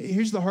 especially,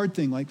 here's the hard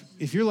thing, like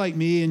if you're like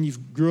me and you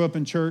grew up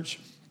in church,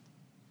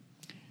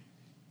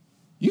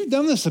 you've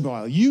done this a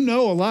while. You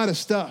know a lot of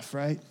stuff,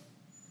 right?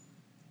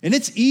 And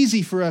it's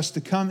easy for us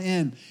to come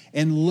in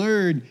and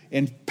learn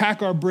and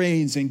pack our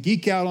brains and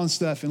geek out on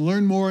stuff and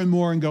learn more and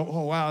more and go,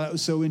 oh, wow, that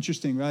was so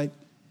interesting, right?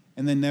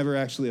 And then never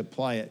actually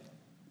apply it.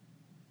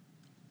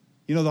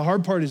 The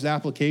hard part is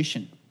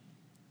application.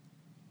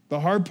 The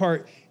hard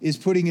part is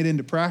putting it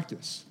into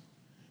practice,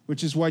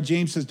 which is why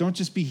James says, don't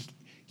just be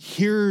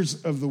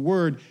hearers of the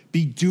word,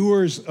 be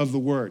doers of the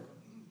word.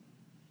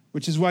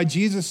 Which is why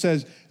Jesus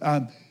says,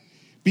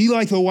 be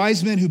like the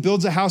wise man who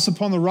builds a house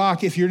upon the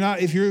rock. If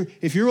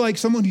you're like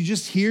someone who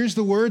just hears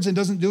the words and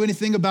doesn't do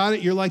anything about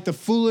it, you're like the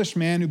foolish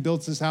man who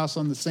built his house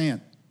on the sand.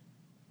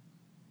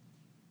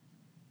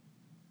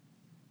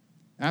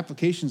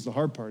 Application is the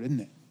hard part,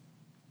 isn't it?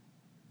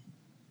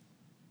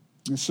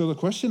 And so the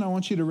question I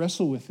want you to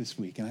wrestle with this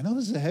week, and I know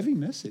this is a heavy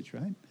message,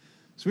 right?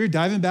 So we were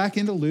diving back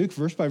into Luke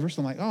verse by verse.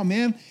 I'm like, oh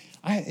man,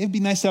 it'd be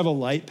nice to have a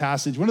light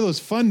passage, one of those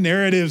fun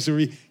narratives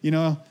where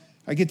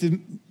I get to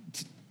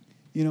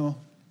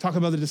talk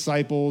about the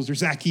disciples or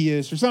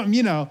Zacchaeus or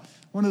something,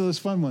 one of those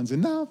fun ones.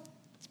 And no,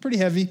 it's pretty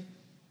heavy.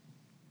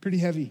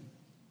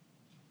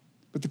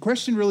 But the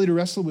question really to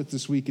wrestle with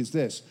this week is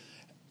this: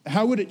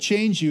 how would it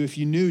change you if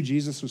you knew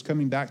Jesus was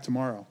coming back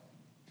tomorrow?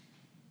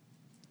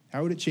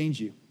 How would it change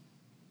you?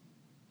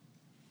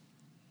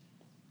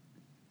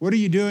 What are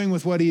you doing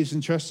with what he has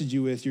entrusted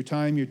you with? Your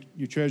time,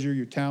 your treasure,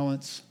 your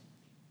talents.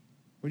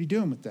 What are you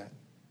doing with that?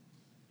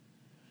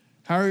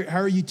 How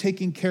are you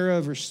taking care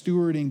of or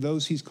stewarding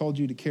those he's called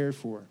you to care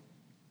for?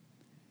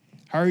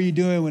 How are you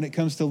doing when it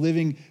comes to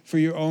living for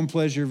your own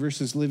pleasure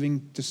versus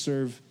living to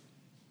serve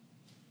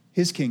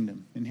his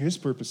kingdom and his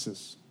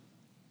purposes?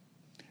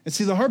 And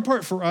see, the hard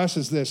part for us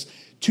is this.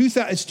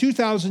 It's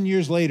 2,000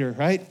 years later,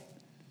 right?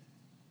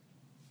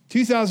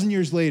 2,000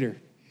 years later.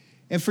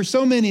 And for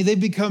so many, they've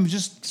become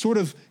just sort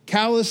of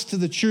callous to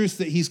the truth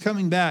that he's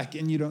coming back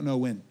and you don't know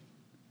when.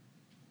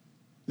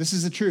 This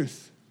is the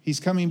truth. He's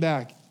coming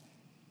back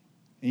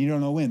and you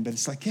don't know when. But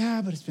it's like,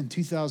 yeah, but it's been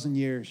 2,000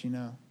 years,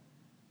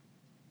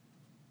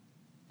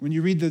 When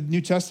you read the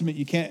New Testament,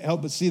 you can't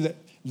help but see that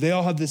they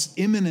all have this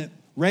imminent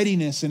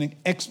readiness and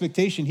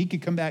expectation. He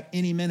could come back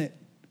any minute.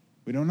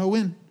 We don't know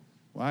when.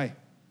 Why?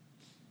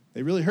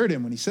 They really heard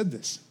him when he said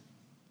this.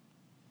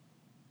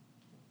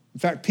 In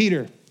fact,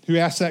 Peter, who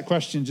asked that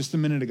question just a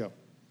minute ago,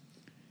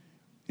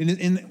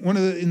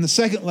 in the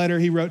second letter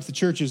he wrote to the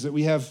churches that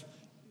we have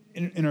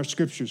in our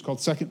scriptures called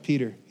 2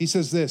 Peter, he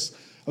says this: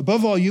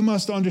 above all, you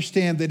must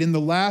understand that in the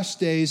last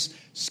days,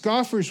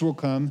 scoffers will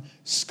come,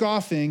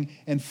 scoffing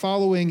and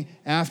following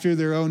after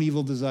their own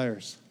evil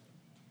desires.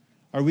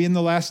 Are we in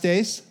the last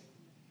days?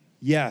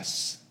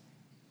 Yes.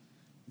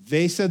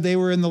 They said they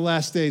were in the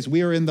last days.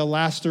 We are in the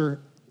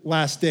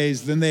last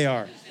days than they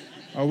are.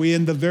 Are we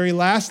in the very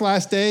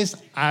last days?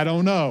 I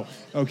don't know.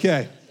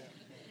 Okay.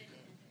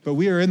 But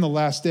we are in the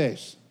last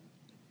days.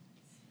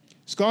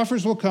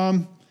 Scoffers will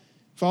come,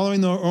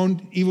 following their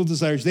own evil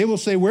desires. They will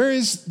say, where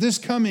is this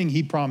coming,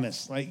 he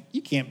promised? Like,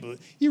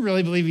 you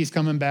really believe he's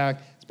coming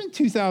back? It's been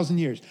 2,000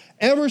 years.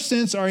 Ever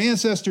since our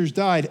ancestors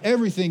died,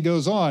 everything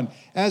goes on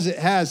as it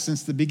has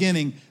since the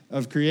beginning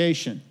of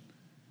creation.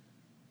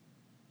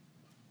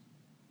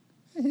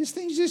 These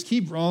things just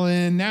keep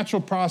rolling,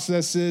 natural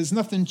processes,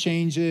 nothing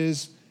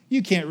changes.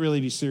 You can't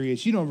really be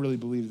serious. You don't really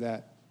believe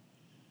that.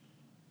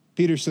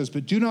 Peter says,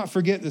 but do not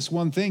forget this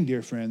one thing,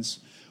 dear friends.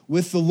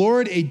 With the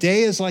Lord, a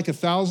day is like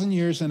 1,000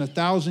 years, and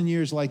 1,000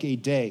 years like a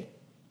day.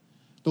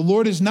 The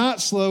Lord is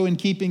not slow in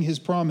keeping his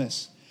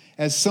promise,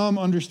 as some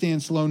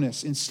understand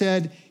slowness.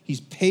 Instead, he's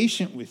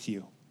patient with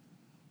you,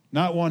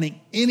 not wanting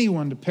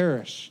anyone to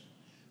perish,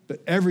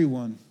 but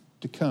everyone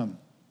to come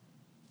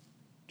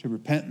to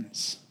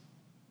repentance.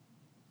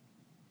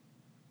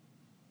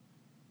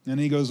 And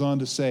he goes on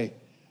to say,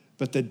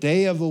 but the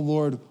day of the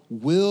Lord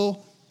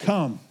will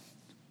come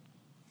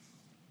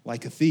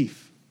like a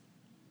thief.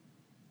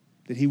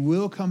 That he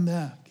will come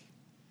back.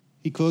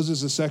 He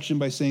closes the section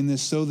by saying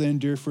this: so then,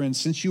 dear friends,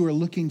 since you are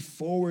looking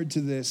forward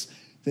to this,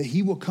 that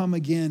he will come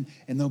again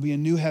and there'll be a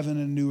new heaven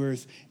and a new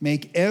earth,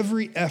 make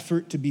every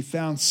effort to be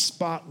found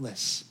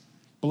spotless,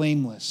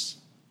 blameless,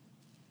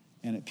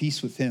 and at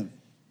peace with him.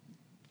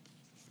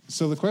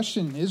 So the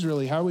question is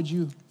really, how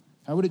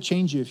would it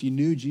change you if you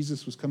knew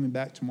Jesus was coming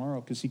back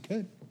tomorrow? Because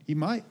he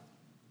might.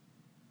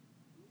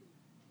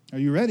 Are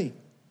you ready?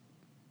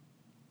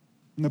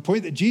 And the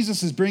point that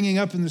Jesus is bringing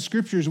up in the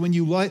scriptures, when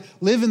you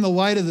live in the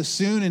light of the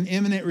soon and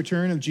imminent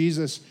return of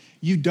Jesus,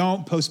 you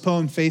don't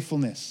postpone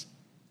faithfulness.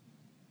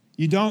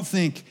 You don't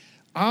think,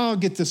 I'll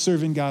get to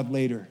serving God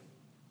later.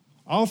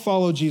 I'll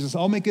follow Jesus.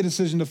 I'll make a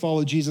decision to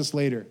follow Jesus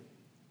later.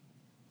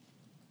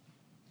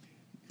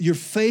 You're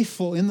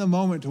faithful in the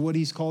moment to what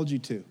he's called you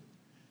to.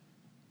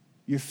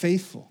 You're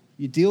faithful.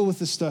 You deal with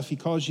the stuff he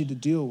calls you to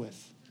deal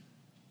with.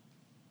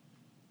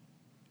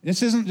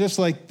 This isn't just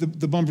like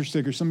the bumper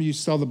sticker. Some of you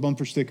saw the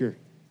bumper sticker.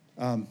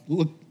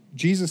 Look,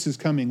 Jesus is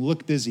coming.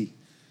 Look busy.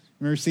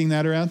 Remember seeing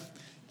that around?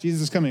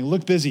 Jesus is coming.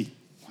 Look busy.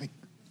 Like,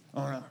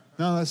 oh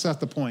no, that's not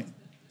the point,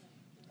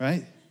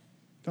 right?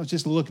 Don't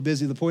just look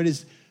busy. The point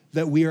is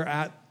that we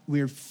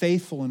are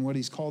faithful in what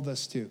he's called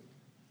us to.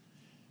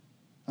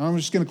 I'm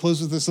just going to close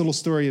with this little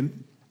story.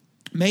 In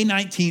May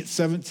 19th,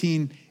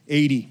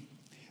 1780,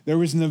 there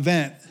was an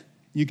event.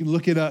 You can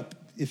look it up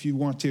if you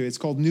want to. It's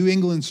called New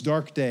England's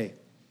Dark Day.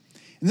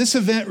 And this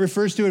event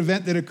refers to an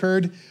event that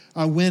occurred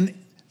when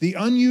the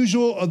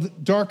unusual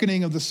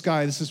darkening of the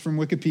sky, this is from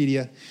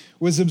Wikipedia,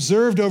 was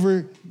observed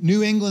over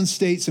New England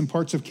states and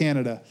parts of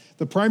Canada.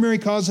 The primary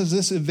cause of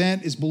this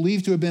event is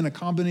believed to have been a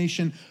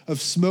combination of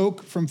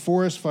smoke from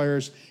forest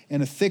fires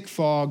and a thick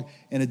fog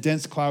and a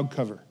dense cloud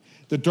cover.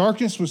 The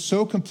darkness was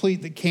so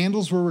complete that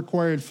candles were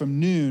required from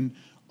noon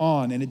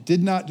on, and it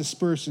did not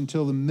disperse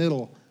until the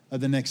middle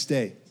of the next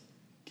day.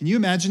 Can you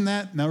imagine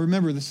that? Now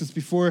remember, this is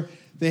before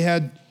they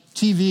had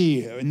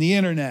TV and the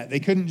internet. They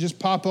couldn't just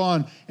pop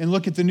on and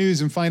look at the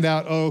news and find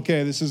out, oh,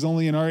 okay, this is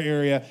only in our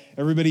area.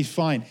 Everybody's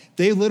fine.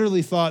 They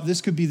literally thought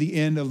this could be the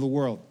end of the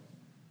world.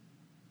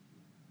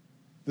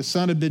 The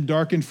sun had been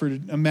darkened for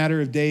a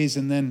matter of days,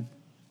 and then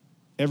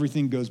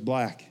everything goes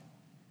black.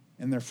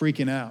 And they're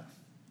freaking out.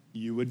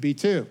 You would be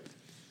too.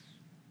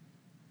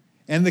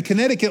 And the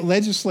Connecticut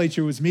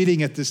legislature was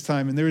meeting at this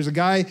time, and there was a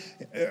guy,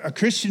 a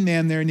Christian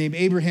man there named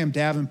Abraham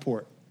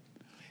Davenport.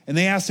 And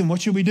they asked him,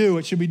 what should we do?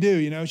 What should we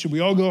do? Should we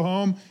all go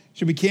home?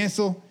 Should we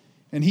cancel?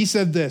 And he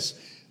said this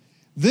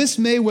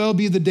may well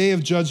be the day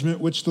of judgment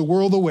which the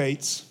world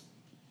awaits,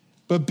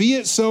 but be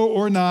it so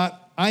or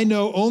not, I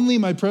know only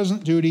my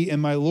present duty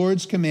and my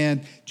Lord's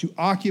command to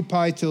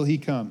occupy till he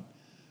come.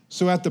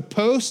 So at the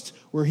post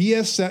where he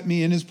has set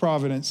me in his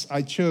providence,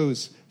 I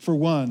chose for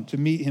one to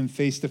meet him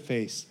face to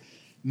face.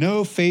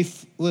 No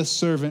faithless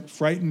servant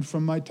frightened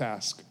from my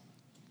task,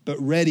 but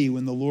ready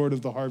when the Lord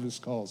of the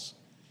harvest calls.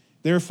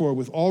 Therefore,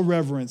 with all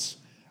reverence,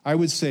 I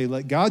would say,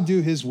 let God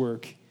do his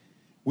work.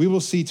 We will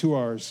see to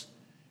ours.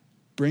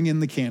 Bring in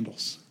the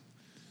candles.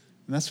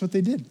 And that's what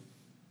they did.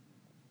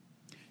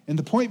 And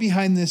the point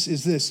behind this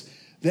is this,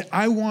 that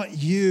I want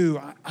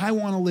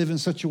to live in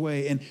such a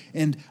way,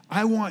 and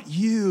I want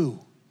you,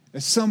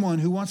 as someone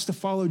who wants to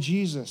follow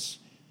Jesus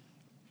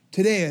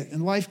today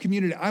in Life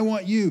Community, I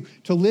want you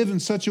to live in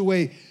such a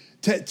way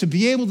to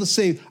be able to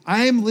say,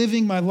 I am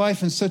living my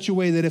life in such a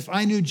way that if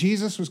I knew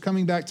Jesus was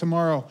coming back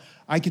tomorrow,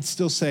 I could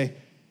still say,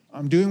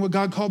 I'm doing what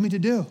God called me to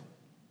do.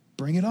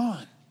 Bring it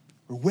on.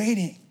 We're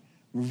waiting.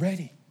 We're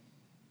ready.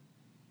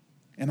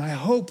 And I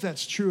hope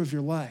that's true of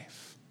your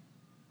life.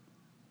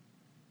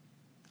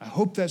 I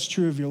hope that's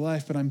true of your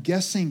life, but I'm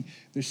guessing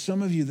there's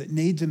some of you that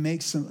need to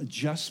make some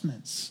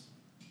adjustments.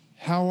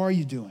 How are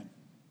you doing?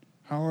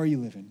 How are you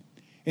living?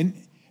 And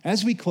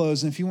as we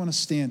close, and if you want to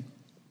stand,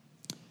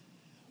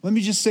 let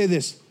me just say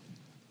this.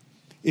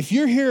 If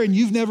you're here and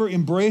you've never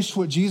embraced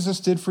what Jesus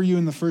did for you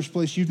in the first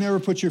place, you've never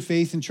put your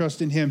faith and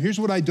trust in him, here's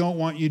what I don't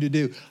want you to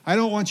do. I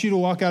don't want you to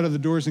walk out of the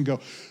doors and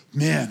go,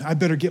 man, I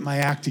better get my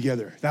act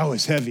together. That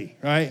was heavy,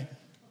 right?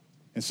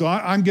 And so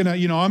I'm going to,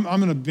 I'm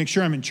going to make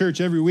sure I'm in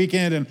church every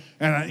weekend, and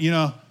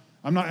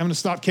I'm going to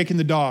stop kicking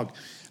the dog.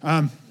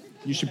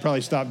 You should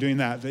probably stop doing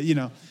that, but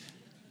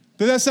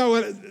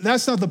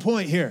that's not the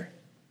point here.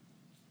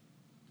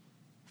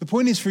 The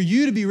point is, for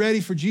you to be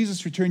ready for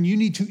Jesus' return, you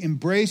need to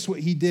embrace what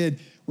he did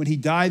when he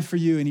died for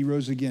you and he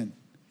rose again.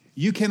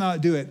 You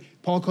cannot do it.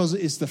 Paul calls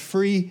it's the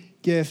free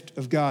gift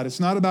of God. It's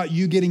not about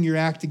you getting your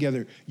act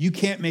together. You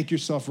can't make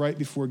yourself right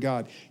before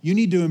God. You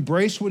need to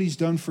embrace what he's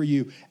done for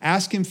you,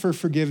 ask him for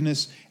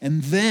forgiveness,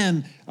 and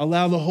then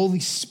allow the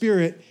Holy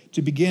Spirit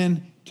to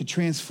begin to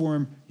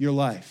transform your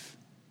life.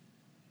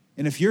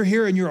 And if you're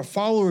here and you're a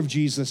follower of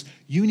Jesus,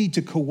 you need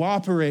to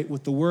cooperate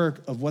with the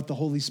work of what the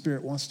Holy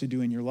Spirit wants to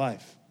do in your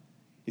life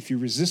if you're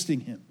resisting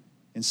him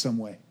in some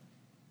way.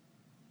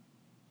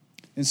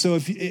 And so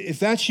if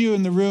that's you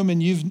in the room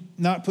and you've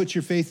not put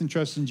your faith and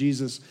trust in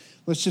Jesus,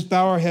 let's just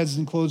bow our heads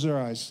and close our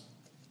eyes.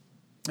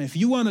 And if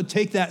you want to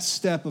take that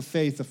step of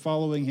faith of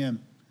following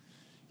him,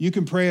 you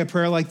can pray a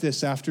prayer like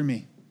this after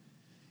me,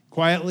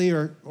 quietly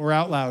or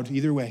out loud,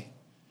 either way.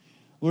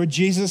 Lord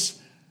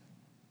Jesus,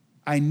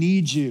 I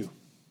need you.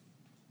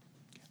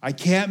 I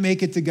can't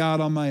make it to God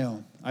on my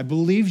own. I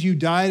believe you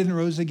died and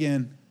rose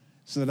again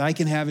so that I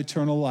can have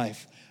eternal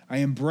life. I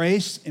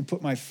embrace and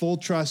put my full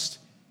trust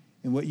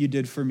in what you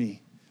did for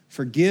me.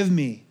 Forgive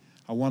me.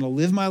 I want to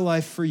live my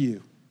life for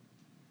you.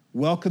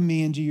 Welcome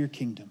me into your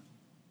kingdom.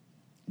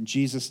 In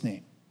Jesus'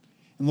 name.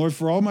 And Lord,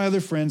 for all my other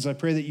friends, I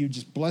pray that you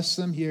just bless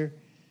them here.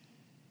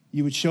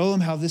 You would show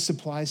them how this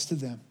applies to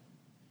them.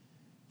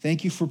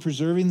 Thank you for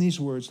preserving these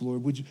words,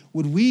 Lord.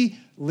 Would we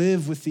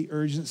live with the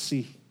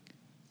urgency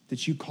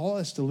that you call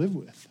us to live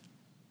with?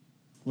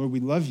 Lord, we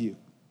love you,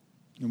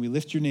 and we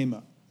lift your name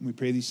up. And we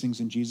pray these things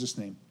in Jesus'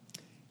 name.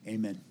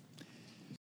 Amen.